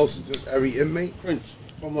 to house just every inmate. French,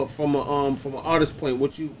 from an artist point,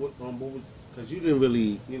 what was, because you didn't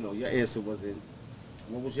really, your answer wasn't.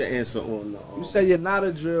 What was your answer on the? You say you're not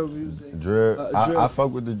a drill music. Drill. Drill. I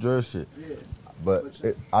fuck with the drill shit. Yeah. But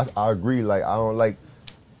I agree. Like I don't like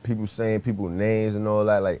people saying people's names and all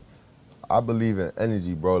that. Like I believe in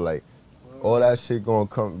energy, bro. Like all that shit gonna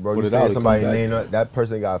come, bro. You saying somebody name that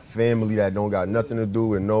person got family that don't got nothing to do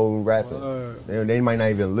with no rapping. They might not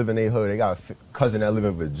even live in their hood. They got a cousin that live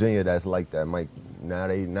in Virginia that's like that. Now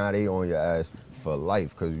they on your ass for life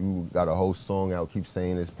because you got a whole song out, keep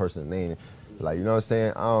saying this person's name. Like, you know what I'm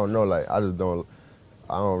saying? I don't know. Like I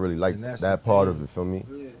don't really like that part of it. Feel me?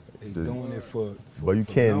 Yeah. They doing it for but you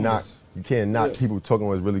can't knock people talking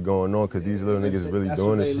what's really going on because these little niggas really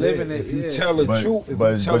doing this shit. If you tell the truth,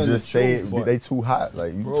 but just say they too hot.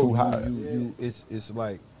 Like you too hot. It's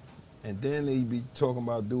like And then they be talking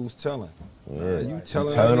about dudes telling. Yeah, You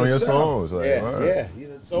telling on your yourself. songs. Like, Yeah, you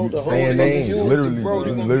done told the whole saying names, You, literally, bro,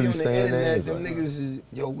 you gonna be on the saying internet. names. Them Like, niggas is,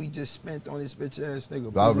 yo, we just spent on this bitch ass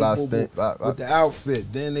nigga. Blah, boo, blah, boo, boo, spent, blah, blah. with the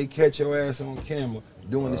outfit. Then they catch your ass on camera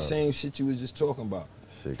doing the same shit you was just talking about.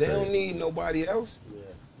 Shit They crazy. don't need nobody else.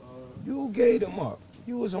 You gave them up.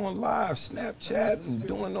 You was on live, Snapchat, and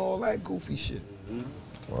doing all that goofy shit.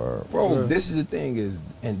 Word. Bro, this is the thing is,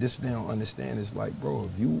 and this they don't understand, is like, bro,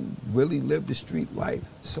 if you really live the street life,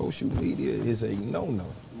 social media is a no-no.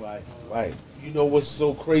 Right, right. You know what's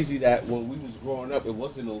so crazy that when we was growing up, it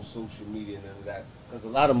wasn't no social media and none of that, because a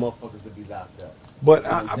lot of motherfuckers would be locked up. But You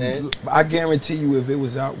know what I'm I guarantee you, if it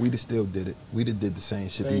was out, we'd have still did it. We'd have did the same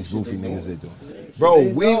shit Same these shit goofy they niggas doing. they doing. Bro,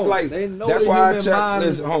 They we know. like, They know that's the why I human check, mind.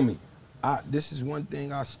 listen, homie, this is one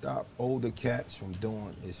thing I stopped older cats from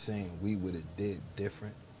doing, is saying we would have did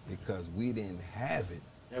different because we didn't have it.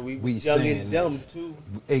 And we We young saying and dumb too.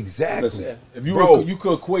 Exactly. Listen, if you Bro, you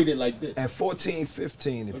could equate it like this. at 14,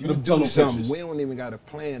 15, if Look you at them do tunnel something, pictures. we don't even got a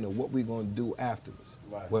plan of what we're going to do afterwards.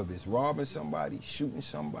 Right. Whether it's robbing somebody, shooting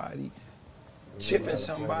somebody, chipping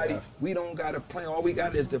somebody, we don't got a plan. All we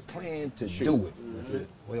got is the plan to do it.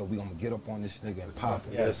 Well, we going to get up on this nigga and pop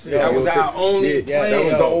it. Yes, That was our only Yeah, plan. That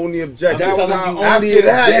was the only objective. That was telling our you, only after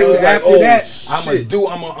that, it was objective. like, After oh, that, I'm shit.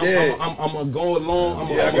 gonna go along.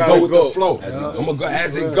 I'm Yeah, I gonna gotta go with go. the flow. I'm gonna go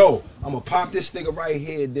as it go. I'm gonna pop this nigga right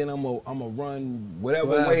here. Then I'm gonna run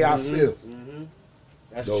whatever way I feel.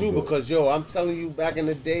 That's No true good. because yo, I'm telling you, back in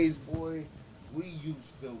the days, boy, we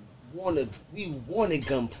used to wanted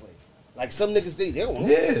gunplay. Like some niggas they don't.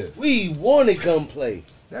 Yeah. We wanted gunplay.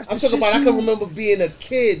 That's I'm the talking about. shit I can remember being a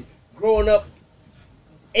kid, growing up,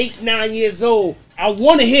 8, 9 years old. I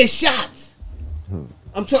want to hear shots.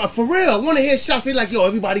 I'm talking for real. I want to hear shots. They like, yo,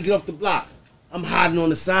 everybody get off the block. I'm hiding on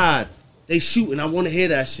the side. They shooting. I want to hear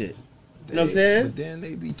that shit. You know what I'm saying? But then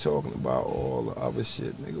they be talking about all the other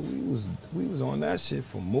shit, nigga. We was on that shit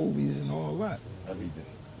for movies and all that. Everything.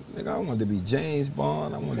 Nigga, I wanted to be James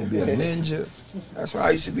Bond. I wanted to be a ninja. That's why I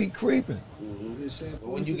used to be creeping. But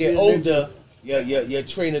when you get older, your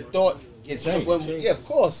train of thought gets yeah, of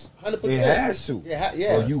course, 100%. It has to.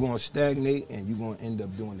 Yeah. Or you gonna stagnate and you gonna end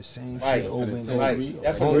up doing the same Right. shit over and over. Right. Homie,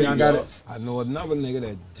 Definitely. I know another nigga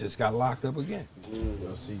that just got locked up again.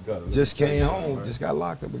 Yo, C-Gutta, Just let me tell came you home, something, right? just got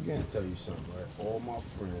locked up again. Let me tell you something, right? All my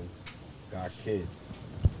friends got kids.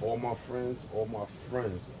 All my friends,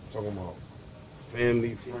 talking about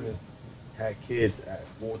family, friends, had kids at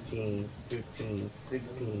 14, 15,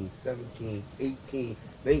 16, 17, 18,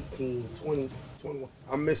 19, 20, 21.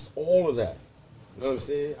 I missed all of that. You know what I'm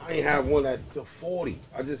saying? I ain't have one till 40.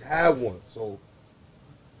 I just had one. So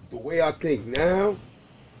the way I think now,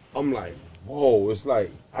 I'm like, whoa, it's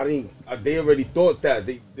like, they already thought that.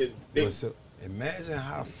 They But so, imagine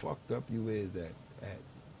how fucked up you is at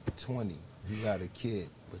 20. You got a kid,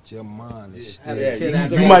 but your mind is still.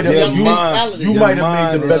 You might have you might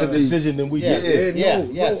have made the better is- decision than we did.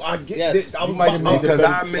 Yes. I get Yes. that. You might have made the Because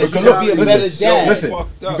I better. missed Because you'll be a out. better Listen, dad. Listen,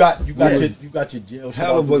 fucked you up. got you got your jail shit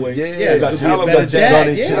Hell out of the a- way. yeah, You got hell your of a gun dad,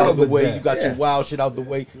 shit yeah. out the way. Hell You got of a your wild shit out the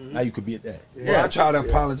way. Now you could be at that. Well, I try to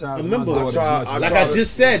apologize. to Remember, my daughter as much as like I I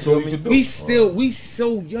just said, So you we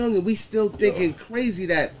so young and we still thinking crazy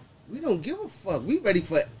that we don't give a fuck. We ready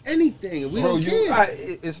for anything and we Bro, don't care.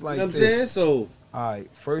 it's like You know what I'm this. saying? So All right,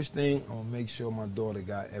 first thing, I'm gonna make sure my daughter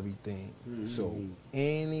got everything. So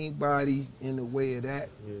anybody in the way of that,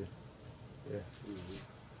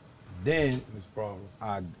 then This problem.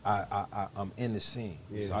 I'm in the scene.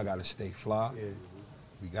 Yeah. So I gotta stay fly. Yeah.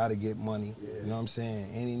 We gotta get money. You know what I'm saying?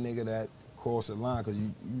 Any nigga that cross the line, cause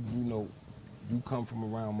you know, you come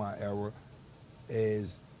from around my era,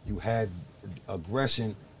 as you had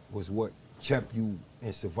aggression was what kept you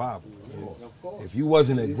in survival. of course. If you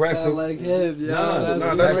wasn't Sound aggressive, like him, yo. Nah,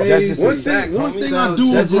 That's that's crazy. just a One fact, thing, one homie. thing I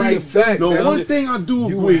do That's just agree. a fact. No, That's one just- thing I do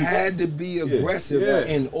you agree. had to be aggressive Yeah.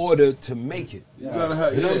 in order to make it. You gotta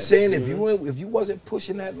have. You know what I'm saying? If you wasn't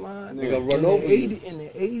pushing that line They gonna run in, over the you. 80, in the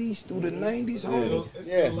 80s through the 90s, homie,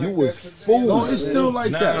 Yeah. you was fooled. No, it's still like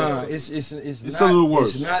nah, that. it's a not, little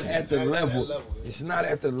worse. It's not at the level. It's not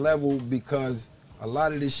at the level because a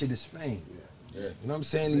lot of this shit is fame. You know what I'm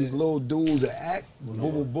saying? These little dudes that act, boom,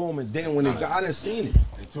 boom, boom, and then when they go, I done seen it.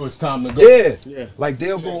 Until it's time to go. Yeah. Like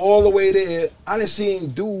they'll go all the way there. I done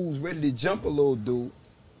seen dudes ready to jump a little dude.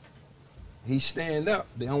 He stand up.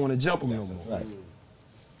 They don't want to jump him no more. Right.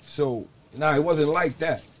 So, nah, it wasn't like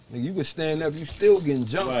that. Nigga, you can stand up, you still getting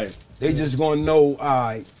jumped. Right. They just gonna know, all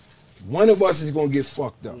right, one of us is gonna get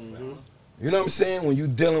fucked up. You know what I'm saying? When you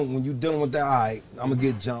dealing with that, all right, I'm gonna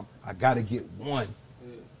get jumped. I gotta get one.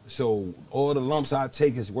 So all the lumps I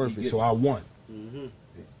take is worth it. So I won.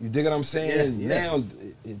 You dig what I'm saying? Yeah. Now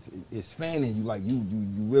it's fanning you like you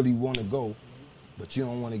really want to go, but you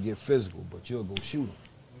don't want to get physical, but you'll go shoot them.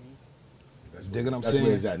 You dig what I'm saying? That's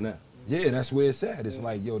where it's at now. Yeah, that's where it's at. It's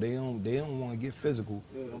like, yo, they don't want to get physical.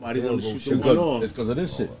 Nobody They'll gonna go shoot them off. It's because of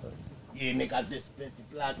this shit. Yeah, nigga got this 50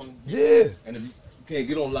 black on. Yeah. And if you can't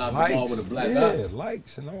get on live Likes, tomorrow with a black yeah, eye,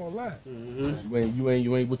 likes and all that. you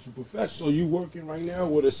ain't what you profess. So you working right now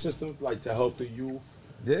with a system like to help the youth?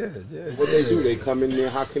 Yeah. What they do? They come in there.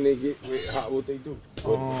 How can they get? What they do?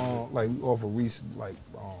 Like we offer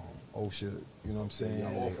OSHA, you know what I'm saying?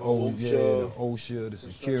 OSHA. The OSHA, the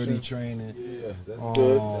security training. Yeah, that's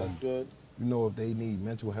good. That's good. You know, if they need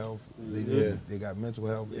mental health, they got mental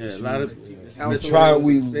health Yeah, issues. a lot of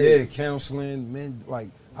Counseling, like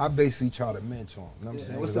I basically try to mentor them. You know what I'm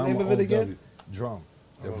saying? What's 'Cause the name I'm of it again? OW, Drum,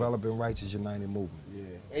 Developing Righteous United Movement. Yeah.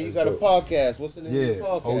 And you got a podcast. What's the name of Yeah, the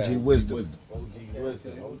podcast? OG Wisdom. OG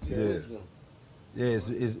Wisdom. Yeah. Wisdom. Yeah,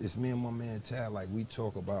 it's me and my man Tad. Like we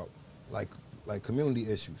talk about like community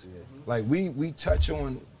issues. Like we touch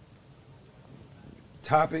on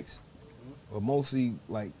topics, but mostly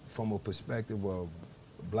like from a perspective of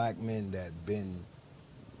black men that been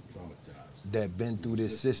through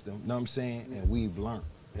this system. You know what I'm saying? And we've learned.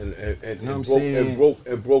 And You know what I'm saying?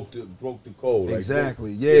 broke the code.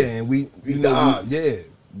 Exactly. Like, yeah, and we beat the odds. It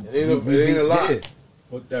ain't a lot. Yeah.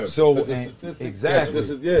 Put therapy. So But the and, statistics, exactly.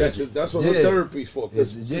 That's what Yeah. the therapy's for.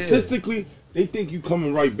 Because Yeah. statistically, they think you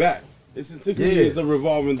coming right back. Statistically, Yeah. it's a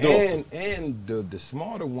revolving door. And the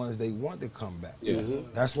smarter ones, they want to come back. Yeah.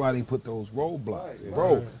 That's why they put those roadblocks.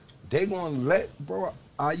 Bro, they gonna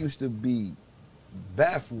I used to be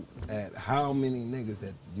baffled at how many niggas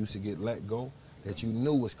that used to get let go that you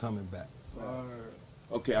knew was coming back.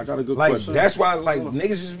 Okay, I got a good Like, question. that's why, like, niggas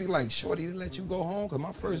used to be like, shorty, they let you go home? Because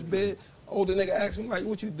my first bid, older nigga asked me, like,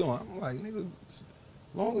 what you doing? I'm like, nigga, as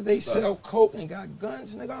long as they sell coke and got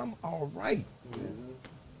guns, nigga, I'm all right.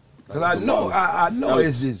 Because I know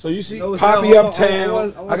it's this. So you see, Poppy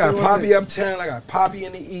Uptown. I I got was Poppy Uptown. I got Poppy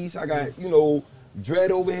in the East. I got,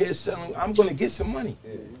 Dread over here selling. I'm going to get some money.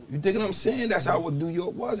 You dig what I'm saying? That's how what New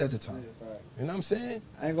York was at the time. You know what I'm saying?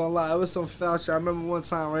 I ain't gonna lie, it was some foul shit. I remember one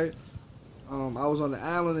time, right? I was on the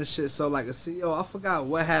island and shit, so like a CEO, I forgot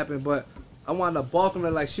what happened, but I wound up barking at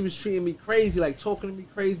her, like she was treating me crazy, like talking to me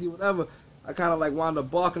crazy, whatever. I kind of like wound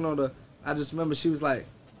up barking on her. I just remember she was like,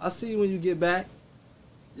 I'll see you when you get back.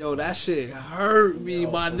 Yo, that shit hurt me,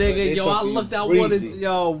 my nigga. Yo, I looked out,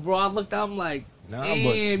 bro, I looked out, I'm like, Nah,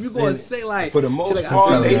 damn, you gonna say like, for the most like,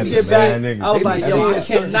 part, I they see be get back. saying I was they like, be yo, I saying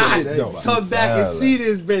certain cannot shit, though. come back and see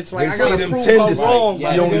this bitch. Like, They I gotta see them prove tendencies. I'm wrong. You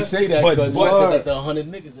my only nigga. say that But- because you but- said that the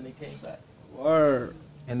 100 niggas and they came back. Word.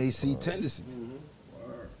 And they see tendencies.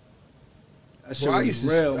 That shit Bro, I was used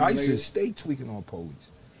real, to nigga. stay tweaking on police.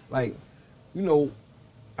 Like,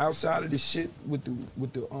 outside of this shit with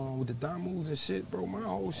the dime moves and shit, bro, my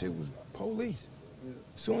whole shit was police.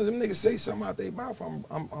 As soon as them niggas say something out their mouth,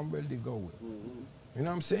 I'm ready to go with it. You know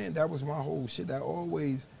what I'm saying? That was my whole shit. That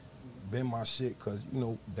always been my shit, cause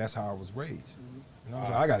that's how I was raised. You know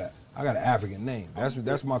what I'm saying? I got an African name.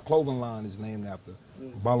 That's my clothing line is named after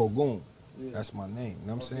Balogun. That's my name. You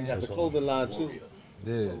know what I'm saying? You got the clothing line too.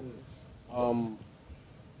 Yeah, When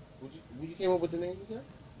you came up with the name, you said?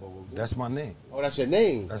 that's my name. Oh, that's your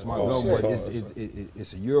name. That's my Oh, go. shit. But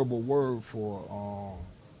it's a Yoruba word for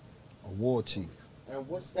a war chief. And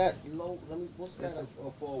what's that? What's That's that?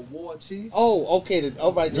 for a war chief. Oh, okay.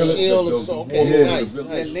 All right, the Really? shield is so okay. Yeah. Nice. That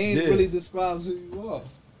Nice. name Yeah. really describes who you are.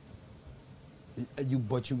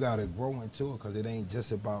 But you gotta grow into it, because it ain't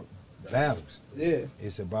just about battles. Yeah.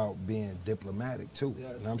 It's about being diplomatic too. Yes.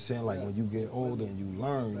 You know what I'm saying? Like when you get older and you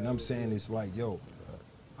learn, you know what I'm saying? It's like, yo,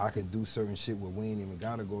 I can do certain shit where we ain't even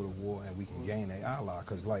gotta go to war and we can gain an ally.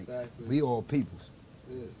 Cause like, Exactly. we all peoples.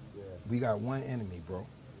 Yeah. We got one enemy, bro.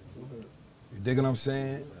 You dig what I'm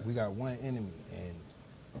saying? We got one enemy, and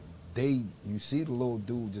you see the little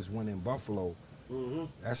dude just went in Buffalo.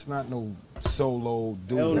 That's not no solo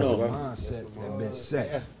dude. Hell That's no. a mindset that been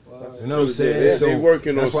set. That's You know what I'm saying? They So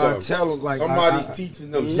working on that's why I something. tell them, like, Somebody's I-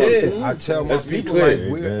 teaching them something. Yeah, I tell my Let's be people, clear.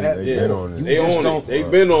 like, we're They at, been on it. you They just on don't, it. They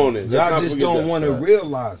been on it. Let's y'all not just forget don't that. want to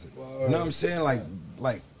realize it. You know what I'm saying? Like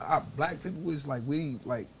black people is like, we,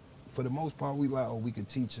 like, for the most part, we like, oh, we can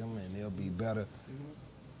teach them and they'll be better.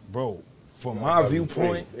 Bro, from my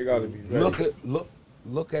viewpoint, They gotta be ready.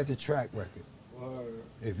 look at the track record.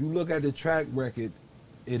 If you look at the track record,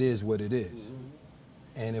 it is what it is.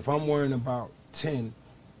 And if I'm worrying about 10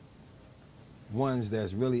 ones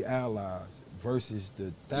that's really allies versus the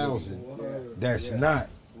 1,000 that's not,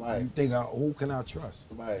 Right. you think, who can I trust?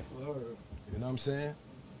 Right. You know what I'm saying?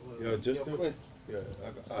 Yo, just Yo, Quinn. yeah.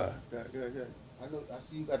 I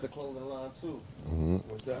see you got the clothing line too.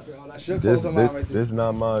 What's that? Oh, that's your clothing line right there. This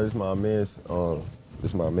not mine. This my man's.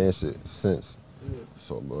 This my man shit since.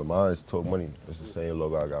 So, but mine is Talk Money. It's the same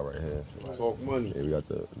logo I got right here. So, Talk Money. yeah, we got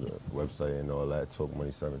the website and all that. Talk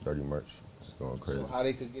Money 730 merch. It's going crazy. So how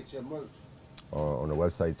they could get your merch? On the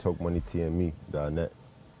website talkmoneytme.net.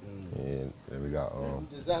 And then we got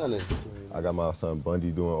Designing. I got my son Bundy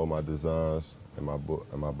doing all my designs and my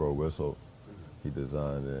bro Whistle. He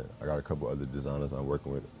designed it. I got a couple other designers I'm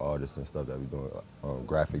working with, artists and stuff that we doing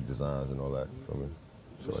graphic designs and all that for me.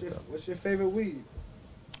 What's your favorite weed?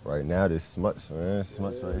 Right now, this Smuts, man.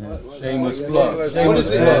 Smuts right here. Shameless plug. What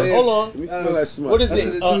is it? Hold on. Let me smell that smell. What is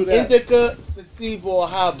it? Indica, sativa, or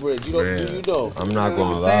hybrid? Do you know? I'm not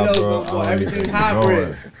gonna lie, bro. Everything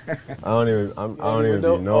hybrid. I don't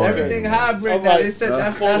even know. Everything hybrid. Now they said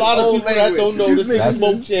that's for a lot of people that don't know, this is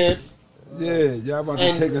Smoke Champs. Yeah, y'all about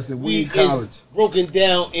to take us to weed is college. Broken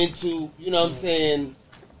down into, you know what I'm saying,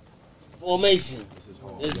 formations.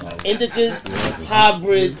 There's indicas,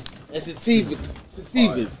 hybrids, and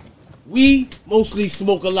sativas. We mostly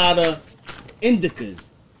smoke a lot of indicas.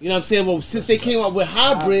 You know what I'm saying? Well, since they came out with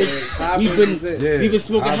hybrids, we've been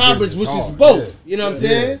smoking hybrids, which is both. You know what I'm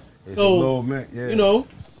saying? So, you know.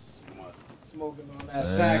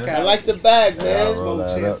 I like the bag, man. Smoke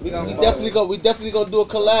Champs. We definitely gonna do a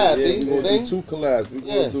collab. Yeah, we're gonna do 2 collabs. We're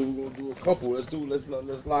gonna do a couple.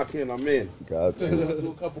 Let's lock in. I'm in. Got We're gonna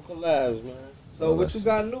do a couple collabs, man. So what you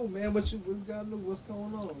got new, man? What you got new? What's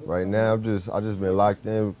going on? Right now, I just been locked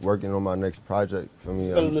in, working on my next project. For me,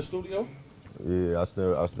 Still in the studio? Yeah, I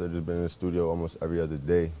still just been in the studio almost every other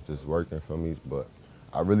day, just working for me. But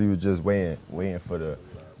I really was just waiting for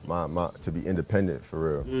my to be independent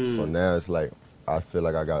for real. So now it's like I feel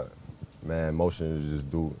like I got mad motion to just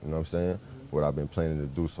do. You know what I'm saying? What I've been planning to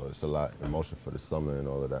do. So it's a lot of emotion for the summer and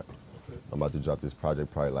all of that. I'm about to drop this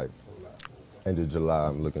project probably like end of July.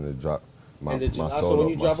 I'm looking to drop. My solo, so when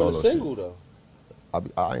you dropping a single though? I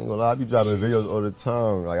ain't gonna lie, I be dropping videos all the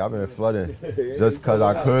time. Like I've been flooding just cause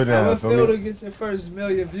I could. How it feel to get your first 1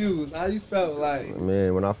 million views? How you felt like?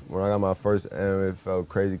 Man, when I got my first M, it felt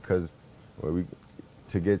crazy cause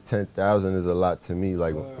to get 10,000 is a lot to me.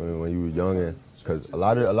 Like when you were younger, cause a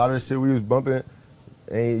lot of the shit we was bumping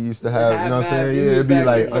ain't used to have. You know what I'm saying? Yeah, it'd be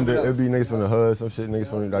like it'd be niggas from the hood, some shit, niggas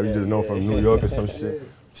from like we just know from New York or some shit.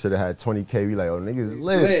 Should have had 20K. We like, oh niggas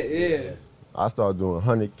lit. Yeah. I started doing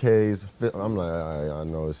 100Ks. I'm like, I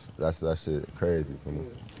know that shit crazy for me.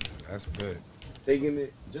 That's good. Taking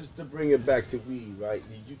it, just to bring it back to weed, right?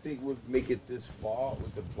 Did you think we'd make it this far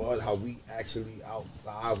with the bud, how we actually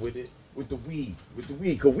outside with it? With the weed,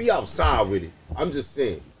 because we outside with it. I'm just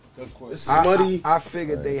saying. It's smutty. I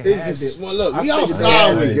figured they had it. Look, we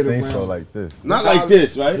outside with it. I think so like this. Not like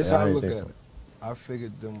this, right? This how I look at it. I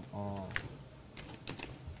figured them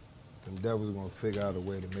devils gonna figure out a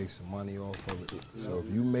way to make some money off of it. So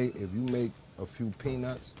if you make a few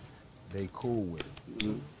peanuts, they cool with it.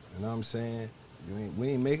 You know what I'm saying? We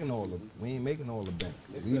ain't making all the bank.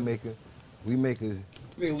 We making $1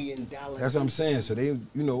 billion. That's what I'm saying. So they,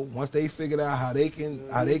 once they figured out how they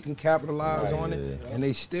can capitalize on it, and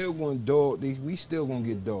they still gonna dog. We still gonna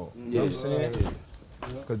get dogged. You know what I'm saying?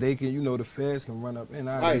 Because they can, the feds can run up in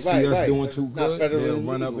us. They see us doing too good, they'll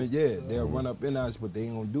run up they'll run up in us, but they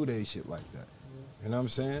ain't gonna do their shit like that. You know what I'm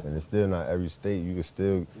saying? And it's still not every state. You can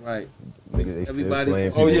still Niggas, everybody.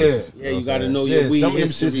 Oh yeah, you gotta know your weed some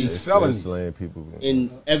history. of them shits is felonies. Slaying people. In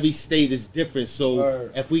every state is different. So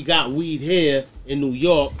if we got weed here in New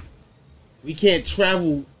York, we can't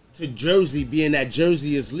travel to Jersey, being that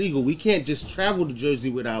Jersey is legal. We can't just travel to Jersey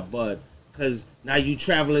without bud. Because now you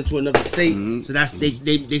traveling to another state, so that's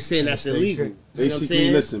they saying that's illegal. You know what I'm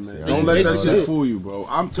saying? Listen, man, don't let that shit fool you, bro.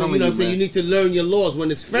 I'm telling you, know what I'm saying? You need to learn your laws. When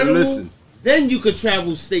it's federal, then you could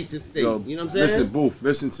travel state to state. Yo, you know what I'm saying? Listen, Booth,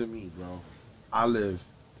 listen to me, bro. I live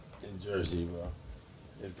in Jersey, bro.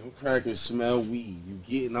 If them crackers smell weed, you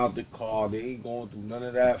getting out the car, they ain't going through none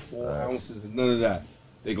of that, 4 ounces and none of that.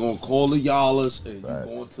 They gonna call the Yalas and you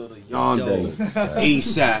going to the Yonde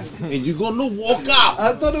ASAP and you gonna walk out.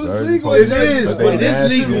 I thought it was legal. It is, but it is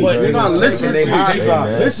legal. But you're not listening to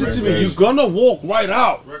me. Listen to me. You're gonna walk right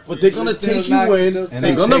out, but they're gonna take you in.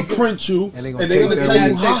 They're gonna print you, and they're gonna tell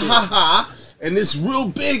you ha ha ha. And it's real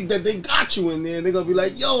big that they got you in there. And they're gonna be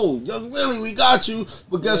like, "Yo, Young Willie, we got you."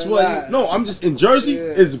 But guess what? No, I'm just in Jersey.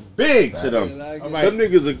 It's big to them. All right, them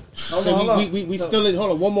niggas are. Hold on. We still in.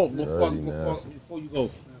 Hold on, one more before you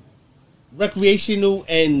go. Recreational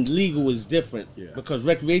and legal is different because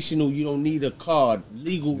recreational you don't need a card.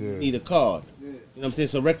 Legal you need a card. know what I'm saying?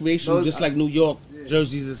 So recreational, just like New York,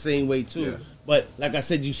 Jersey's the same way too. Yeah. But like I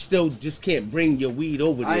said, you still just can't bring your weed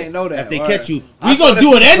over there. I ain't know that. If they All catch right. you, we gonna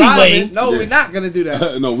do it anyway. No, we're not gonna do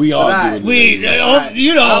that. No, we are Right. doing it.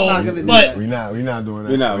 You know, I'm not gonna do but that. We not doing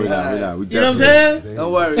that. We're not. We you know what I'm definitely- saying?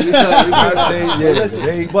 Don't worry. We I say, But yeah, listen,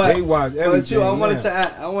 they watch But everything. you, I wanted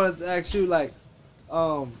now. to ask you, like,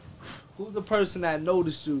 who's the person that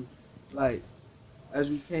noticed you, like, as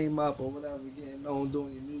you came up or whatever, getting known,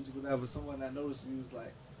 doing your music, whatever, someone that noticed you was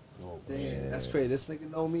like, damn, that's crazy. This nigga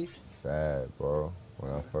know me. Fad, bro.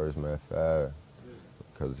 When I first met Fad,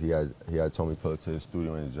 because he had told me to pull up to his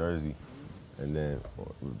studio in Jersey, and then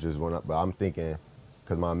just went up. But I'm thinking,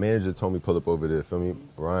 because my manager told me pull up over there. Feel me,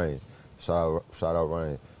 Ryan. Shout out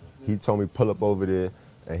Ryan. He told me pull up over there,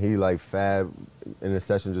 and he like Fab in the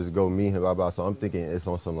session just go meet him. Blah blah. So I'm thinking it's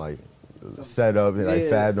on some like setup. And, like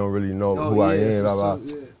Fab don't really know who I am. Blah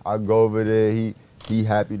blah. I go over there. He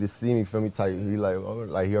happy to see me. Feel me? Type. He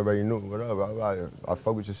like he already knew. Whatever. Blah, blah. I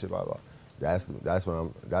fuck with your shit. Blah blah. That's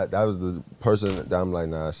when that was the person that I'm like,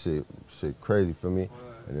 nah, shit crazy for me.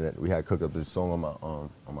 And then we had cooked up this song on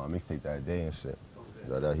my mixtape that day and shit.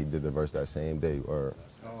 So that he did the verse that same day. Or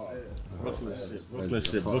Brooklyn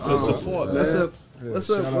support, man.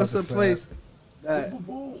 What's a place that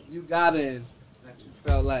you got in that you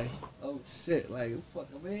felt like, oh shit, like fuck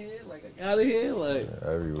I'm in, like I got in here, like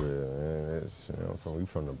everywhere, man. We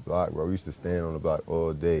from the block, bro. We used to stand on the block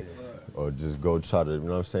all day, or just go try to, you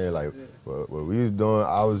know what I'm saying? Like what we was doing,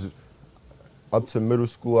 I was up to middle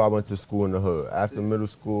school. I went to school in the hood. After middle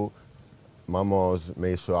school, my mom's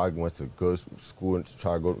made sure I went to good school and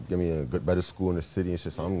try to give me a better school in the city and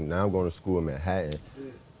shit. So I'm going to school in Manhattan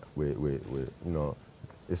with you know,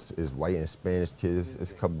 it's white and Spanish kids.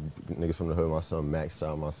 It's a couple niggas from the hood. My son Max, shout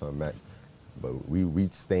out my son Max. But we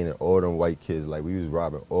staying in all them white kids. Like we was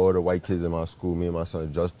robbing all the white kids in my school. Me and my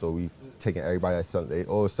son Justo, we taking everybody that selling. They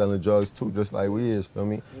all selling drugs too, just like we is. Feel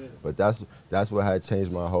me? But that's what had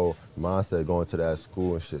changed my whole mindset going to that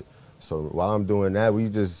school and shit. So while I'm doing that, we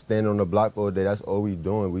just stand on the block all day. That's all we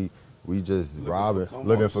doing. We just robbing,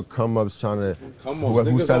 looking for come-ups, trying to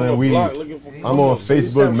who's selling weed. I'm on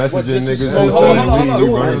Facebook messaging niggas who's selling weed.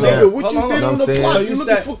 What you did on the block? You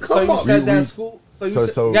looking for come-ups? So you said that school. So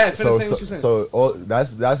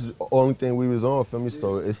that's the only thing we was on, feel me?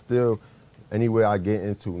 So it's still, anywhere I get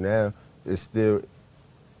into now, it's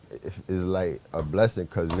like a blessing,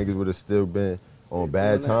 because niggas would have still been on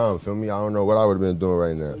bad time, feel me? I don't know what I would have been doing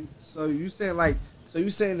right now. So you saying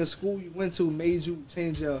the school you went to made you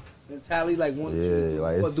change your mentality, like want you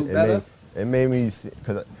to do better? It made me,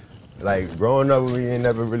 cause like growing up, we ain't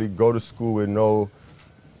never really go to school with no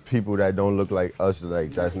people that don't look like us,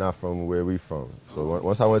 like that's not from where we from. So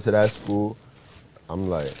once I went to that school, I'm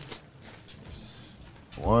like,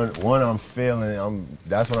 one I'm failing.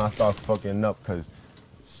 That's when I start fucking up, cause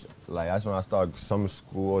like that's when I start summer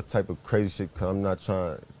school, all type of crazy shit. Cause I'm not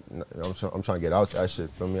trying. I'm trying to get out that shit.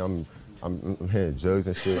 Feel me? I'm hitting drugs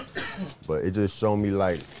and shit, but it just showed me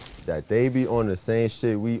like that they be on the same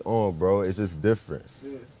shit we on, bro. It's just different.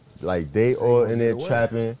 Like they all in there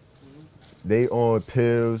trapping. They on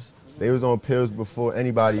pills. They was on pills before any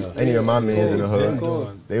of my mans in the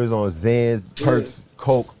hood. They was on Zans, Perks,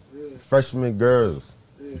 Coke, freshman girls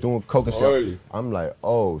doing coke and shit. I'm like,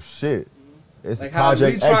 oh shit. It's like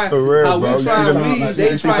Project X for real, bro. You see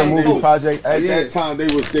the movie Project X? At that time, they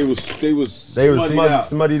was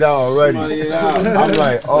smuttied out already. I'm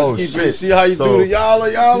like, oh shit. See how you do the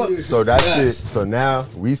y'all? So that shit. So now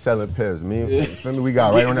we selling pills. We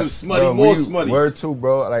got right on that. Smutty, more smutty. Word too,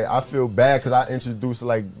 bro. Like I feel bad because I introduced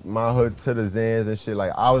like my hood to the Zans and shit.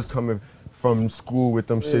 Like I was coming from school with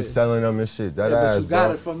them shit, selling them and shit. That ass, but you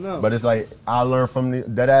got it from them. But it's like I learned from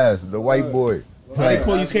that ass, the white boy. Why they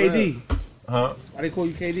call you KD? Huh? Why they call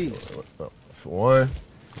you KD? For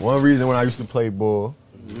one reason, when I used to play ball,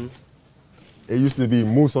 it used to be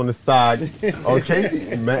Moose on the side.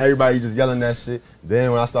 Okay, man, everybody just yelling that shit.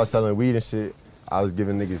 Then when I started selling weed and shit, I was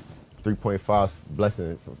giving niggas 3.5s,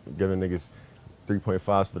 blessing, giving niggas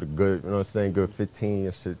 3.5s for the good, you know what I'm saying, good 15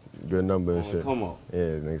 and shit, good number and shit. Come on. Yeah,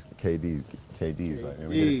 niggas, KDs. Like,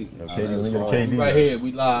 KD. Right here,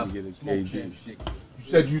 we live. Smoke Champs shit. You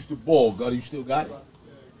said you used to ball, God. You still got it?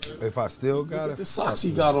 If I still got it, the socks he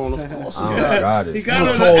got on, of course. I don't got it. He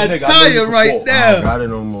got on an attire right now. I don't got it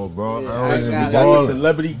no more, bro. We got the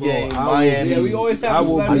celebrity game, Miami. Yeah, we always have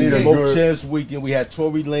I need a Smoke Champs weekend. We had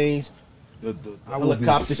Tory Lanez, the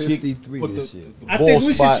helicopter shit. I think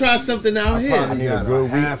we should try something out here. I need a good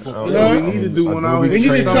half. We need to do one out here. We need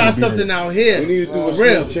to try something out here. We need to do a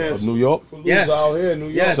real Champs. New York? Yes. Out here, New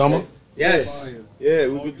York. Yes. Summer? Yes. Yeah,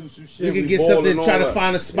 we could do some shit. We could get something, try to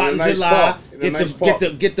find a spot in July,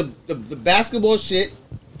 get the basketball shit.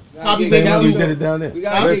 Probably did it down there. We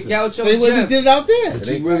gotta get Gaucho Same way we did it out there. But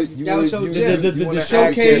you really, The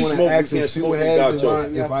showcase. If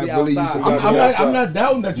I really used to I'm not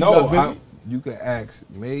doubting that you got busy. You can ask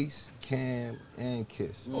Mace, Cam, and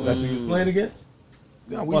Kiss. Oh, that's who you was playing against?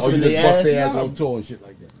 Yeah, we Busting their ass on tour and shit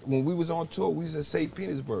like that. When we was on tour, we was in St.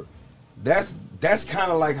 Petersburg. That's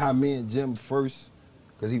kind of like how me and Jim first,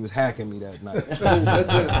 because he was hacking me that night.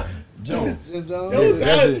 Jim Jones.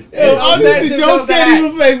 Honestly, Jones can't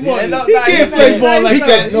even play ball. He can't play ball like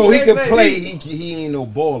that. No, he can play. He ain't no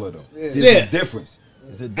baller though. Yeah. See, it's a difference.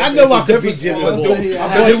 I know I could beat Jim.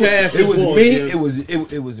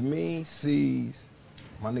 It was me, C's,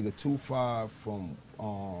 my nigga 2-5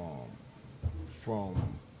 from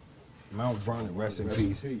Mount Vernon, rest in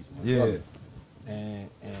peace. Yeah. And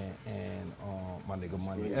my nigga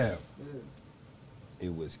Money L.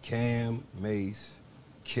 It was Cam, Mace,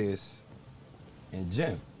 Kiss, and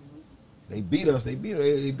Jim. They beat us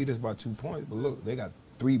by 2 points. But look, they got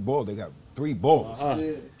 3 balls. They got 3 balls.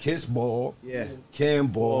 Kiss ball, Cam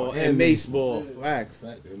ball, and Mace ball. Facts.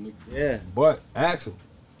 Yeah. But ask them.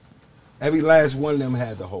 Every last one of them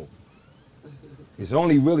had the hope. It's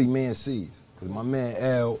only really me and C's. Because my man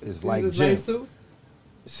L is like Jim. Nice too?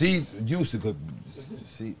 C used to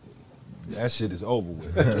see that shit is over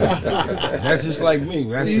with. That's just like me.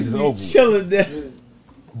 That shit is over with. Chilling there.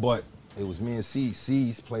 But it was me and C.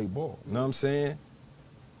 C's play ball. You know what I'm saying?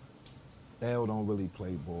 L don't really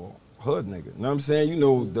play ball. Hood nigga. You know what I'm saying? You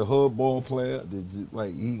know the hood ball player,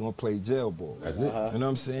 like he gonna play jail ball. That's it. You know what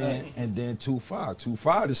I'm saying? And then 2-5.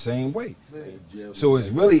 2-5 the same way. So it's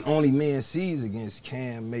really only me and C's against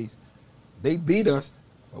Cam, Mace. They beat us,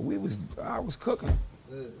 but I was cooking them.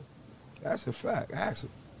 That's a fact. Ask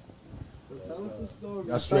them. Tell us a story.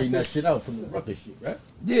 Y'all straighten that shit out from the ruckus shit, right?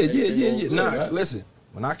 Yeah. Nah, listen.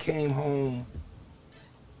 When I came home,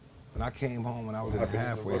 when I was in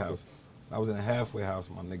a halfway house,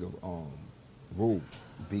 my nigga Rube,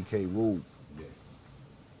 BK Rube,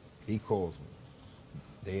 he calls me.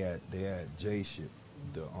 They had Jay shit,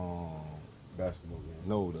 the Basketball game.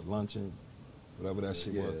 no, the luncheon, whatever that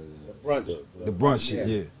shit was. The brunch shit,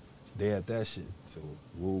 yeah. They had that shit. So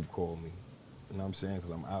Rube called me. You know what I'm saying?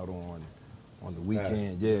 Because I'm out on the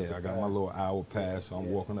weekend. Yeah, I got my little hour pass, so I'm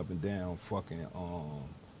walking up and down fucking,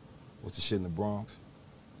 what's the shit in the Bronx?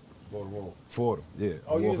 Fordham, yeah.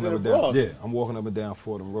 Oh, you was in the Bronx? Bronx? Yeah, I'm walking up and down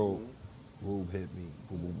Fordham Road. Rube hit me,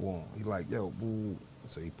 boom, boom, boom. He like, yo, boo.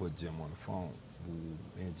 So he put Jim on the phone. Boo,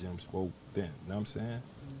 and Jim spoke then. You know what I'm saying?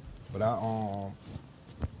 But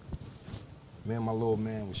me and my little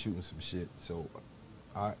man was shooting some shit, so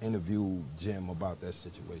I interviewed Jim about that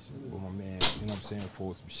situation with my man, you know what I'm saying,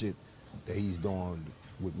 for some shit that he's doing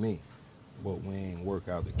with me. But we ain't work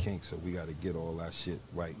out the kinks, so we got to get all that shit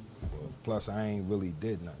right. Plus, I ain't really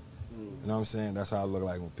did nothing. You know what I'm saying? That's how I look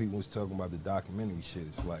like when people was talking about the documentary shit.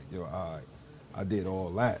 It's like, yo, all right, I did all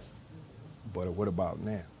that, but what about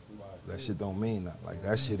now? That shit don't mean nothing. Like,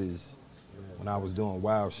 that shit is, when I was doing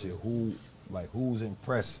wild shit, who's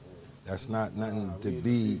impressed? That's not nothing to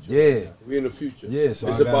be, We in the future. Yeah, so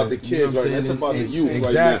it's about the kids, right? It's about the youth,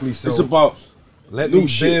 exactly. Right now. So it's about let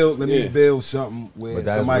me build something where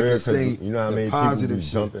somebody real, can say you know how many positive people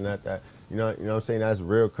be jumping at that. You know what I'm saying? That's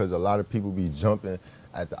real because a lot of people be jumping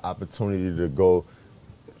at the opportunity to go,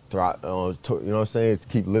 you know what I'm saying? To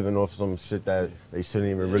keep living off some shit that they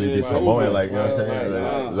shouldn't even really be promoting. Like, you know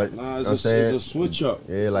what I'm saying? It's a switch up.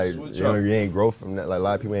 Yeah, like, you ain't grow from that. Like, a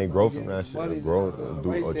lot of people ain't grow from that shit.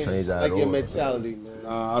 Or change that at all. Like your mentality, man.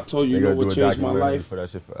 I told you, you know what changed my life? For that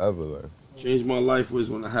shit forever, like. Changed my life was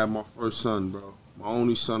when I had my first son, bro. My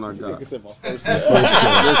only son I got. Said my first son.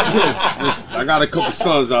 Listen, I got a couple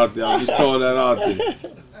sons out there. I'm just throwing that out there.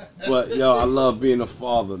 But, yo, I love being a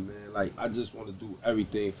father, man. Like, I just want to do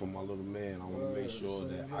everything for my little man. I want to make sure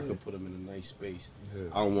that I can put him in a nice space.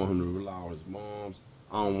 I don't want him to rely on his moms.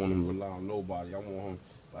 I don't want him to rely on nobody. I want him,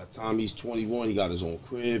 by the time he's 21, he got his own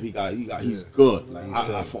crib. He's good.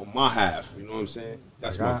 Like, for my half, you know what I'm saying?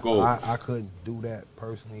 That's like my goal. I couldn't do that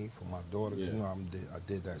personally for my daughter. You know, I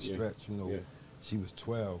did that stretch. You know, she was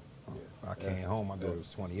 12. I came home. My daughter was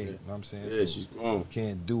 28. You know what I'm saying? Yeah, so she's grown.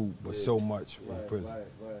 Can't do but so much from prison.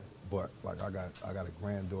 But like I got a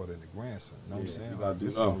granddaughter and a grandson. You know what I'm saying? You gotta do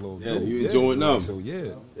little yeah, dude. you enjoying them. So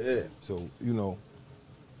yeah. So you know,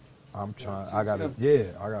 I'm trying. I gotta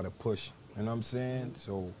push. You know what I'm saying?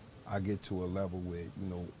 So I get to a level where you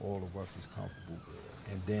know all of us is comfortable,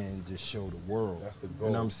 and then just show the world. That's the goal.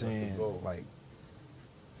 You know what I'm saying? Like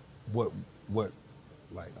what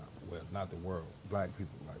like well not the world, black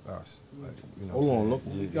people like us. Like you know. Hold on, look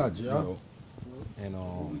what we got, you y'all. know,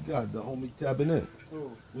 And We got the homie tapping in.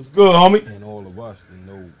 What's good, homie? and all of us to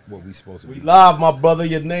know what we supposed to We be. live, my brother.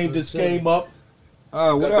 Your name just came up.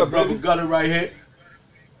 What Got up, the brother baby? Gutter right here.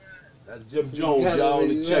 That's Jim Jones, y'all.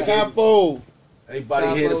 The check in. Capo. Anybody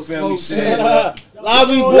here, the family Smoke shit?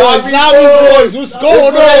 Lobby boys, Lobby lobby boys. What's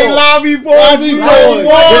going on? Lobby boys. Lobby boys.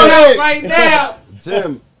 Right now.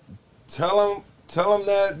 Jim, tell him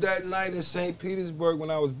that night in St. Petersburg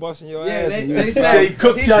when I was busting your Yeah, ass. they and you said Say he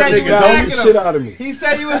cooked he y'all said you niggas, was got hacking the him. shit out of me. He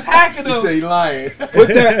said you was hacking He him. say he lying.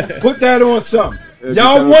 Put that on something.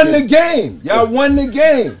 Y'all won the game. Y'all won the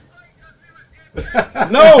game. No, He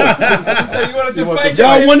said you wanted to fight.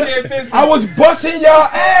 y'all him. won. He said I was busting y'all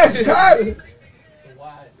ass, guys.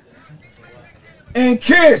 And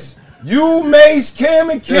Kiss, you, Mace, Cam,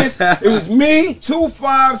 and Kiss. It was me,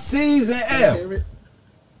 2-5, C's, and F.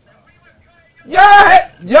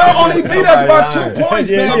 Y'all only beat us by 2 points,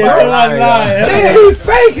 man, bro. Then he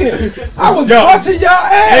faking. I was busting y'all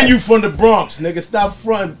ass. And you from the Bronx, nigga. Stop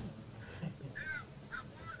fronting.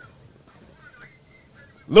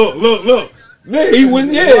 Look. Man, he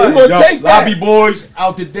wouldn't. Yeah, he gonna take that. Lobby boys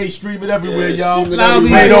out today streaming everywhere, y'all. Lobby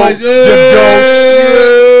Fredo, boys. Jim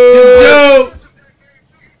Jones.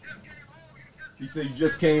 He said you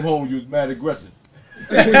just came home. You was mad aggressive.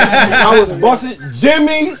 I was busting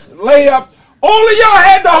Jimmy's layup. All of y'all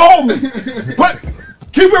had to hold me. But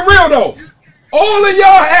keep it real though. All of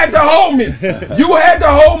y'all had to hold me. You had to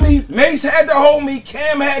hold me. Mace had to hold me.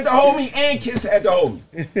 Cam had to hold me. And Kiss had to hold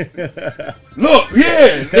me. Look,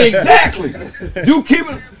 yeah, exactly. You keep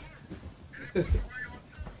it.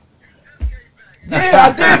 Yeah,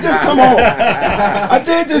 I did just come home. I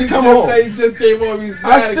did just come home. Say he just came home. He's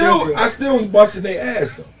I still was busting their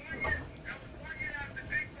ass though.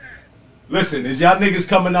 Listen, is y'all niggas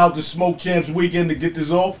coming out to Smoke Champs weekend to get this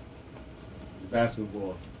off?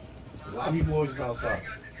 Basketball. Lobby boys is outside.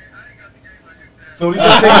 So you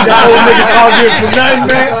just think y'all old niggas arguing for nothing,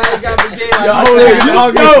 man? Y'all old niggas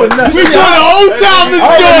arguing for nothing. We doing the old timers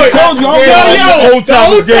joint. told you, Yo, old the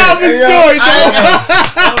old timers joint.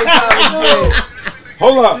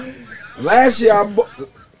 Hold up. Last year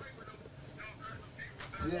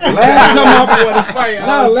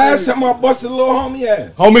last time I busted a little homie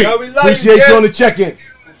ass. Homie, Yo, we love appreciate you, you on the check-in.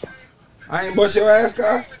 I ain't bust your ass,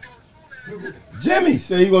 Kyle. Jimmy.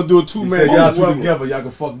 Say he gonna do a He two-man. said y'all two whoever. together, y'all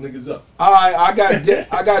can fuck niggas up. Alright, I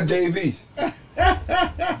got Dave East.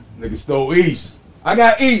 Niggas stole East. I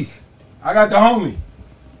got East. I got the homie.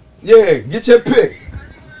 Yeah, get your pick.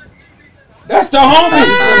 That's the homie. It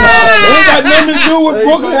ain't got nothing to do with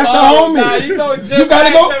Brooklyn. That's the homie. You know, You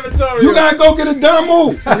gotta go get a dumb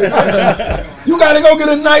move. You gotta go get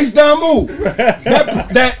a nice dumb move.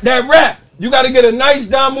 That rap. You gotta get a nice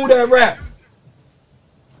dumb move, that rap.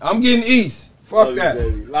 I'm getting East. Fuck that.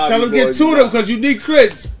 Tell him get to them because you need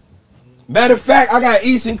Critch. Matter of fact, I got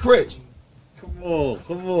East and Critch. Come on.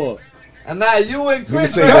 And now you and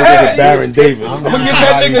Chris. Go ahead. Baron Davis. I'm gonna get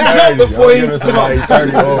that nigga jump before he come on.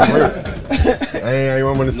 30 I ain't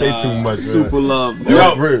want to say too much. Super love.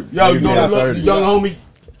 Yo, you know the young homie.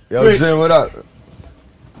 Yo, Rich. Jim, what up?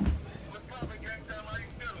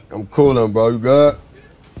 I'm coolin', bro. You good?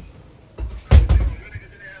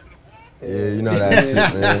 Yeah, you know that shit,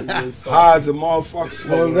 man. High as a motherfucker.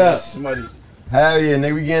 Smoking up. somebody. Hell yeah,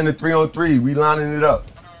 nigga. We getting the 3-on-3. We lining it up.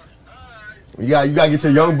 You gotta get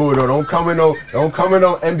your young boy though. Don't come in on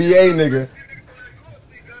NBA, nigga.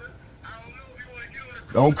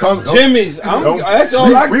 Don't come. Jimmy's. That's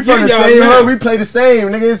all I can We give from the y'all same now. hood. We play the same,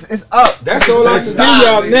 nigga. It's up. That's all I can give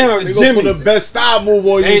y'all now is They gonna put Jimmy's. the best style move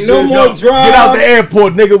on you. Ain't no Jim. more Yo, drive. Get out the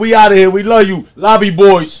airport, nigga. We out of here. We love you. Lobby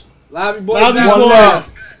boys. Lobby boys. Lobby out One there.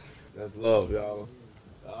 love. That's love, y'all.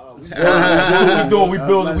 What we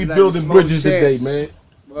doing? We building Smoke bridges today, Champs. man.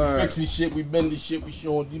 Word. We fixing shit. We bending shit. We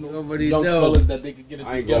showing, Already young know. fellas that they can get it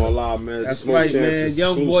I ain't together. gonna lie, man. That's Smoke right, Champs man. is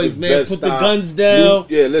Young exclusive, boys, man. best Put the style. guns down.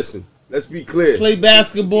 Yeah, listen. Let's be clear. Play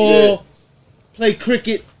basketball. Play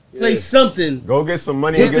cricket. Play something. Go get some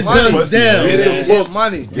money Get and get the some guns pussy. down. man. Get some Get books.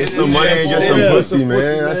 money. Get some money and get some Yeah. pussy, man.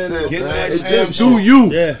 Pussy, That's man. it. Get man. that It's stem. just do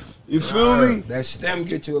you. Yeah. You feel me? That stem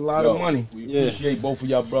get you a lot Yo, of money. We appreciate both of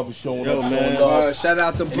y'all brothers showing Yo, up, man. showing love. Shout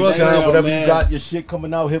out to Anytime, Brooklyn. whatever man. you got, your shit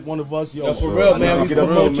coming out, hit one of us. Yo, Yo, for sure. real, I man. know We get a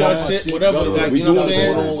promote y'all man. shit, whatever. brother. Like, We you know what I'm doing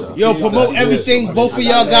it. saying? Yo, promote everything both of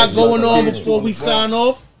y'all got going on before we sign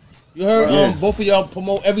off. You heard? Both of y'all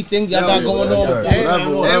promote everything y'all got going on before we sign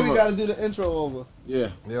And off. we gotta do the intro over. Yeah.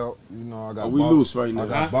 Yo, you know I got. We loose right now. I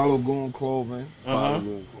got Bottle Goon Clothing. Uh-huh.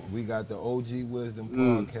 We got the OG Wisdom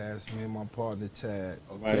podcast. Me and my partner Tad.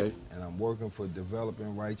 Right. And I'm working for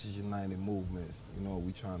developing Righteous United movements. You know,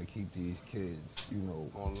 we trying to keep these kids, you know,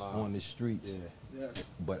 Online. on the streets, Yeah.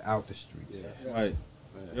 but out the streets. Right.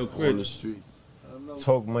 Yo, On the Critch. streets.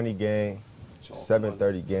 Talk Money Gang,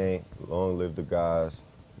 7:30 Gang. Long live the guys.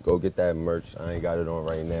 Go get that merch. I ain't got it on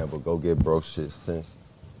right now, but go get bro shit since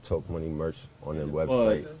Talk Money merch on the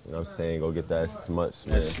website. You know what I'm saying? Go get that smut,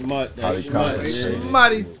 man. That's smart. That's Holly smart. Concentrate.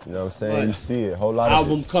 Smutty. You know what I'm saying? Smart. You see it. Whole lot of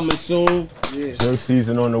Album coming soon. Yeah. Drill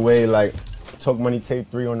season on the way. Like Talk Money Tape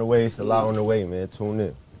 3 on the way. It's a lot on the way, man. Tune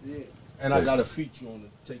in. Yeah. And I got a feature on the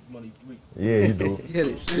Take Money 3. Yeah, you do. Get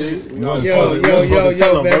it.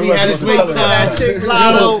 Yo, man. We had this wait time. That chick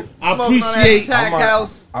Lotto. I appreciate. Pack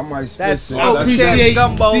house. I might spit That's some. I appreciate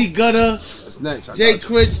Gumbo. C-Gutta. That's next. I Jay got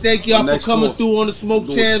Critch, thank y'all for Next coming floor. through on the Smoke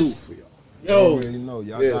doing two Champs. for y'all. You Yo, already know.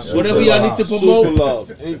 Y'all Yeah, got super whatever y'all need to Super promote,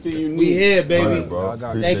 love. Anything you need. we here, baby. Alright, bro. Y'all got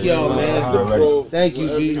Appreciate Thank y'all, it. man. Already. Thank you,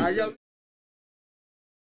 B.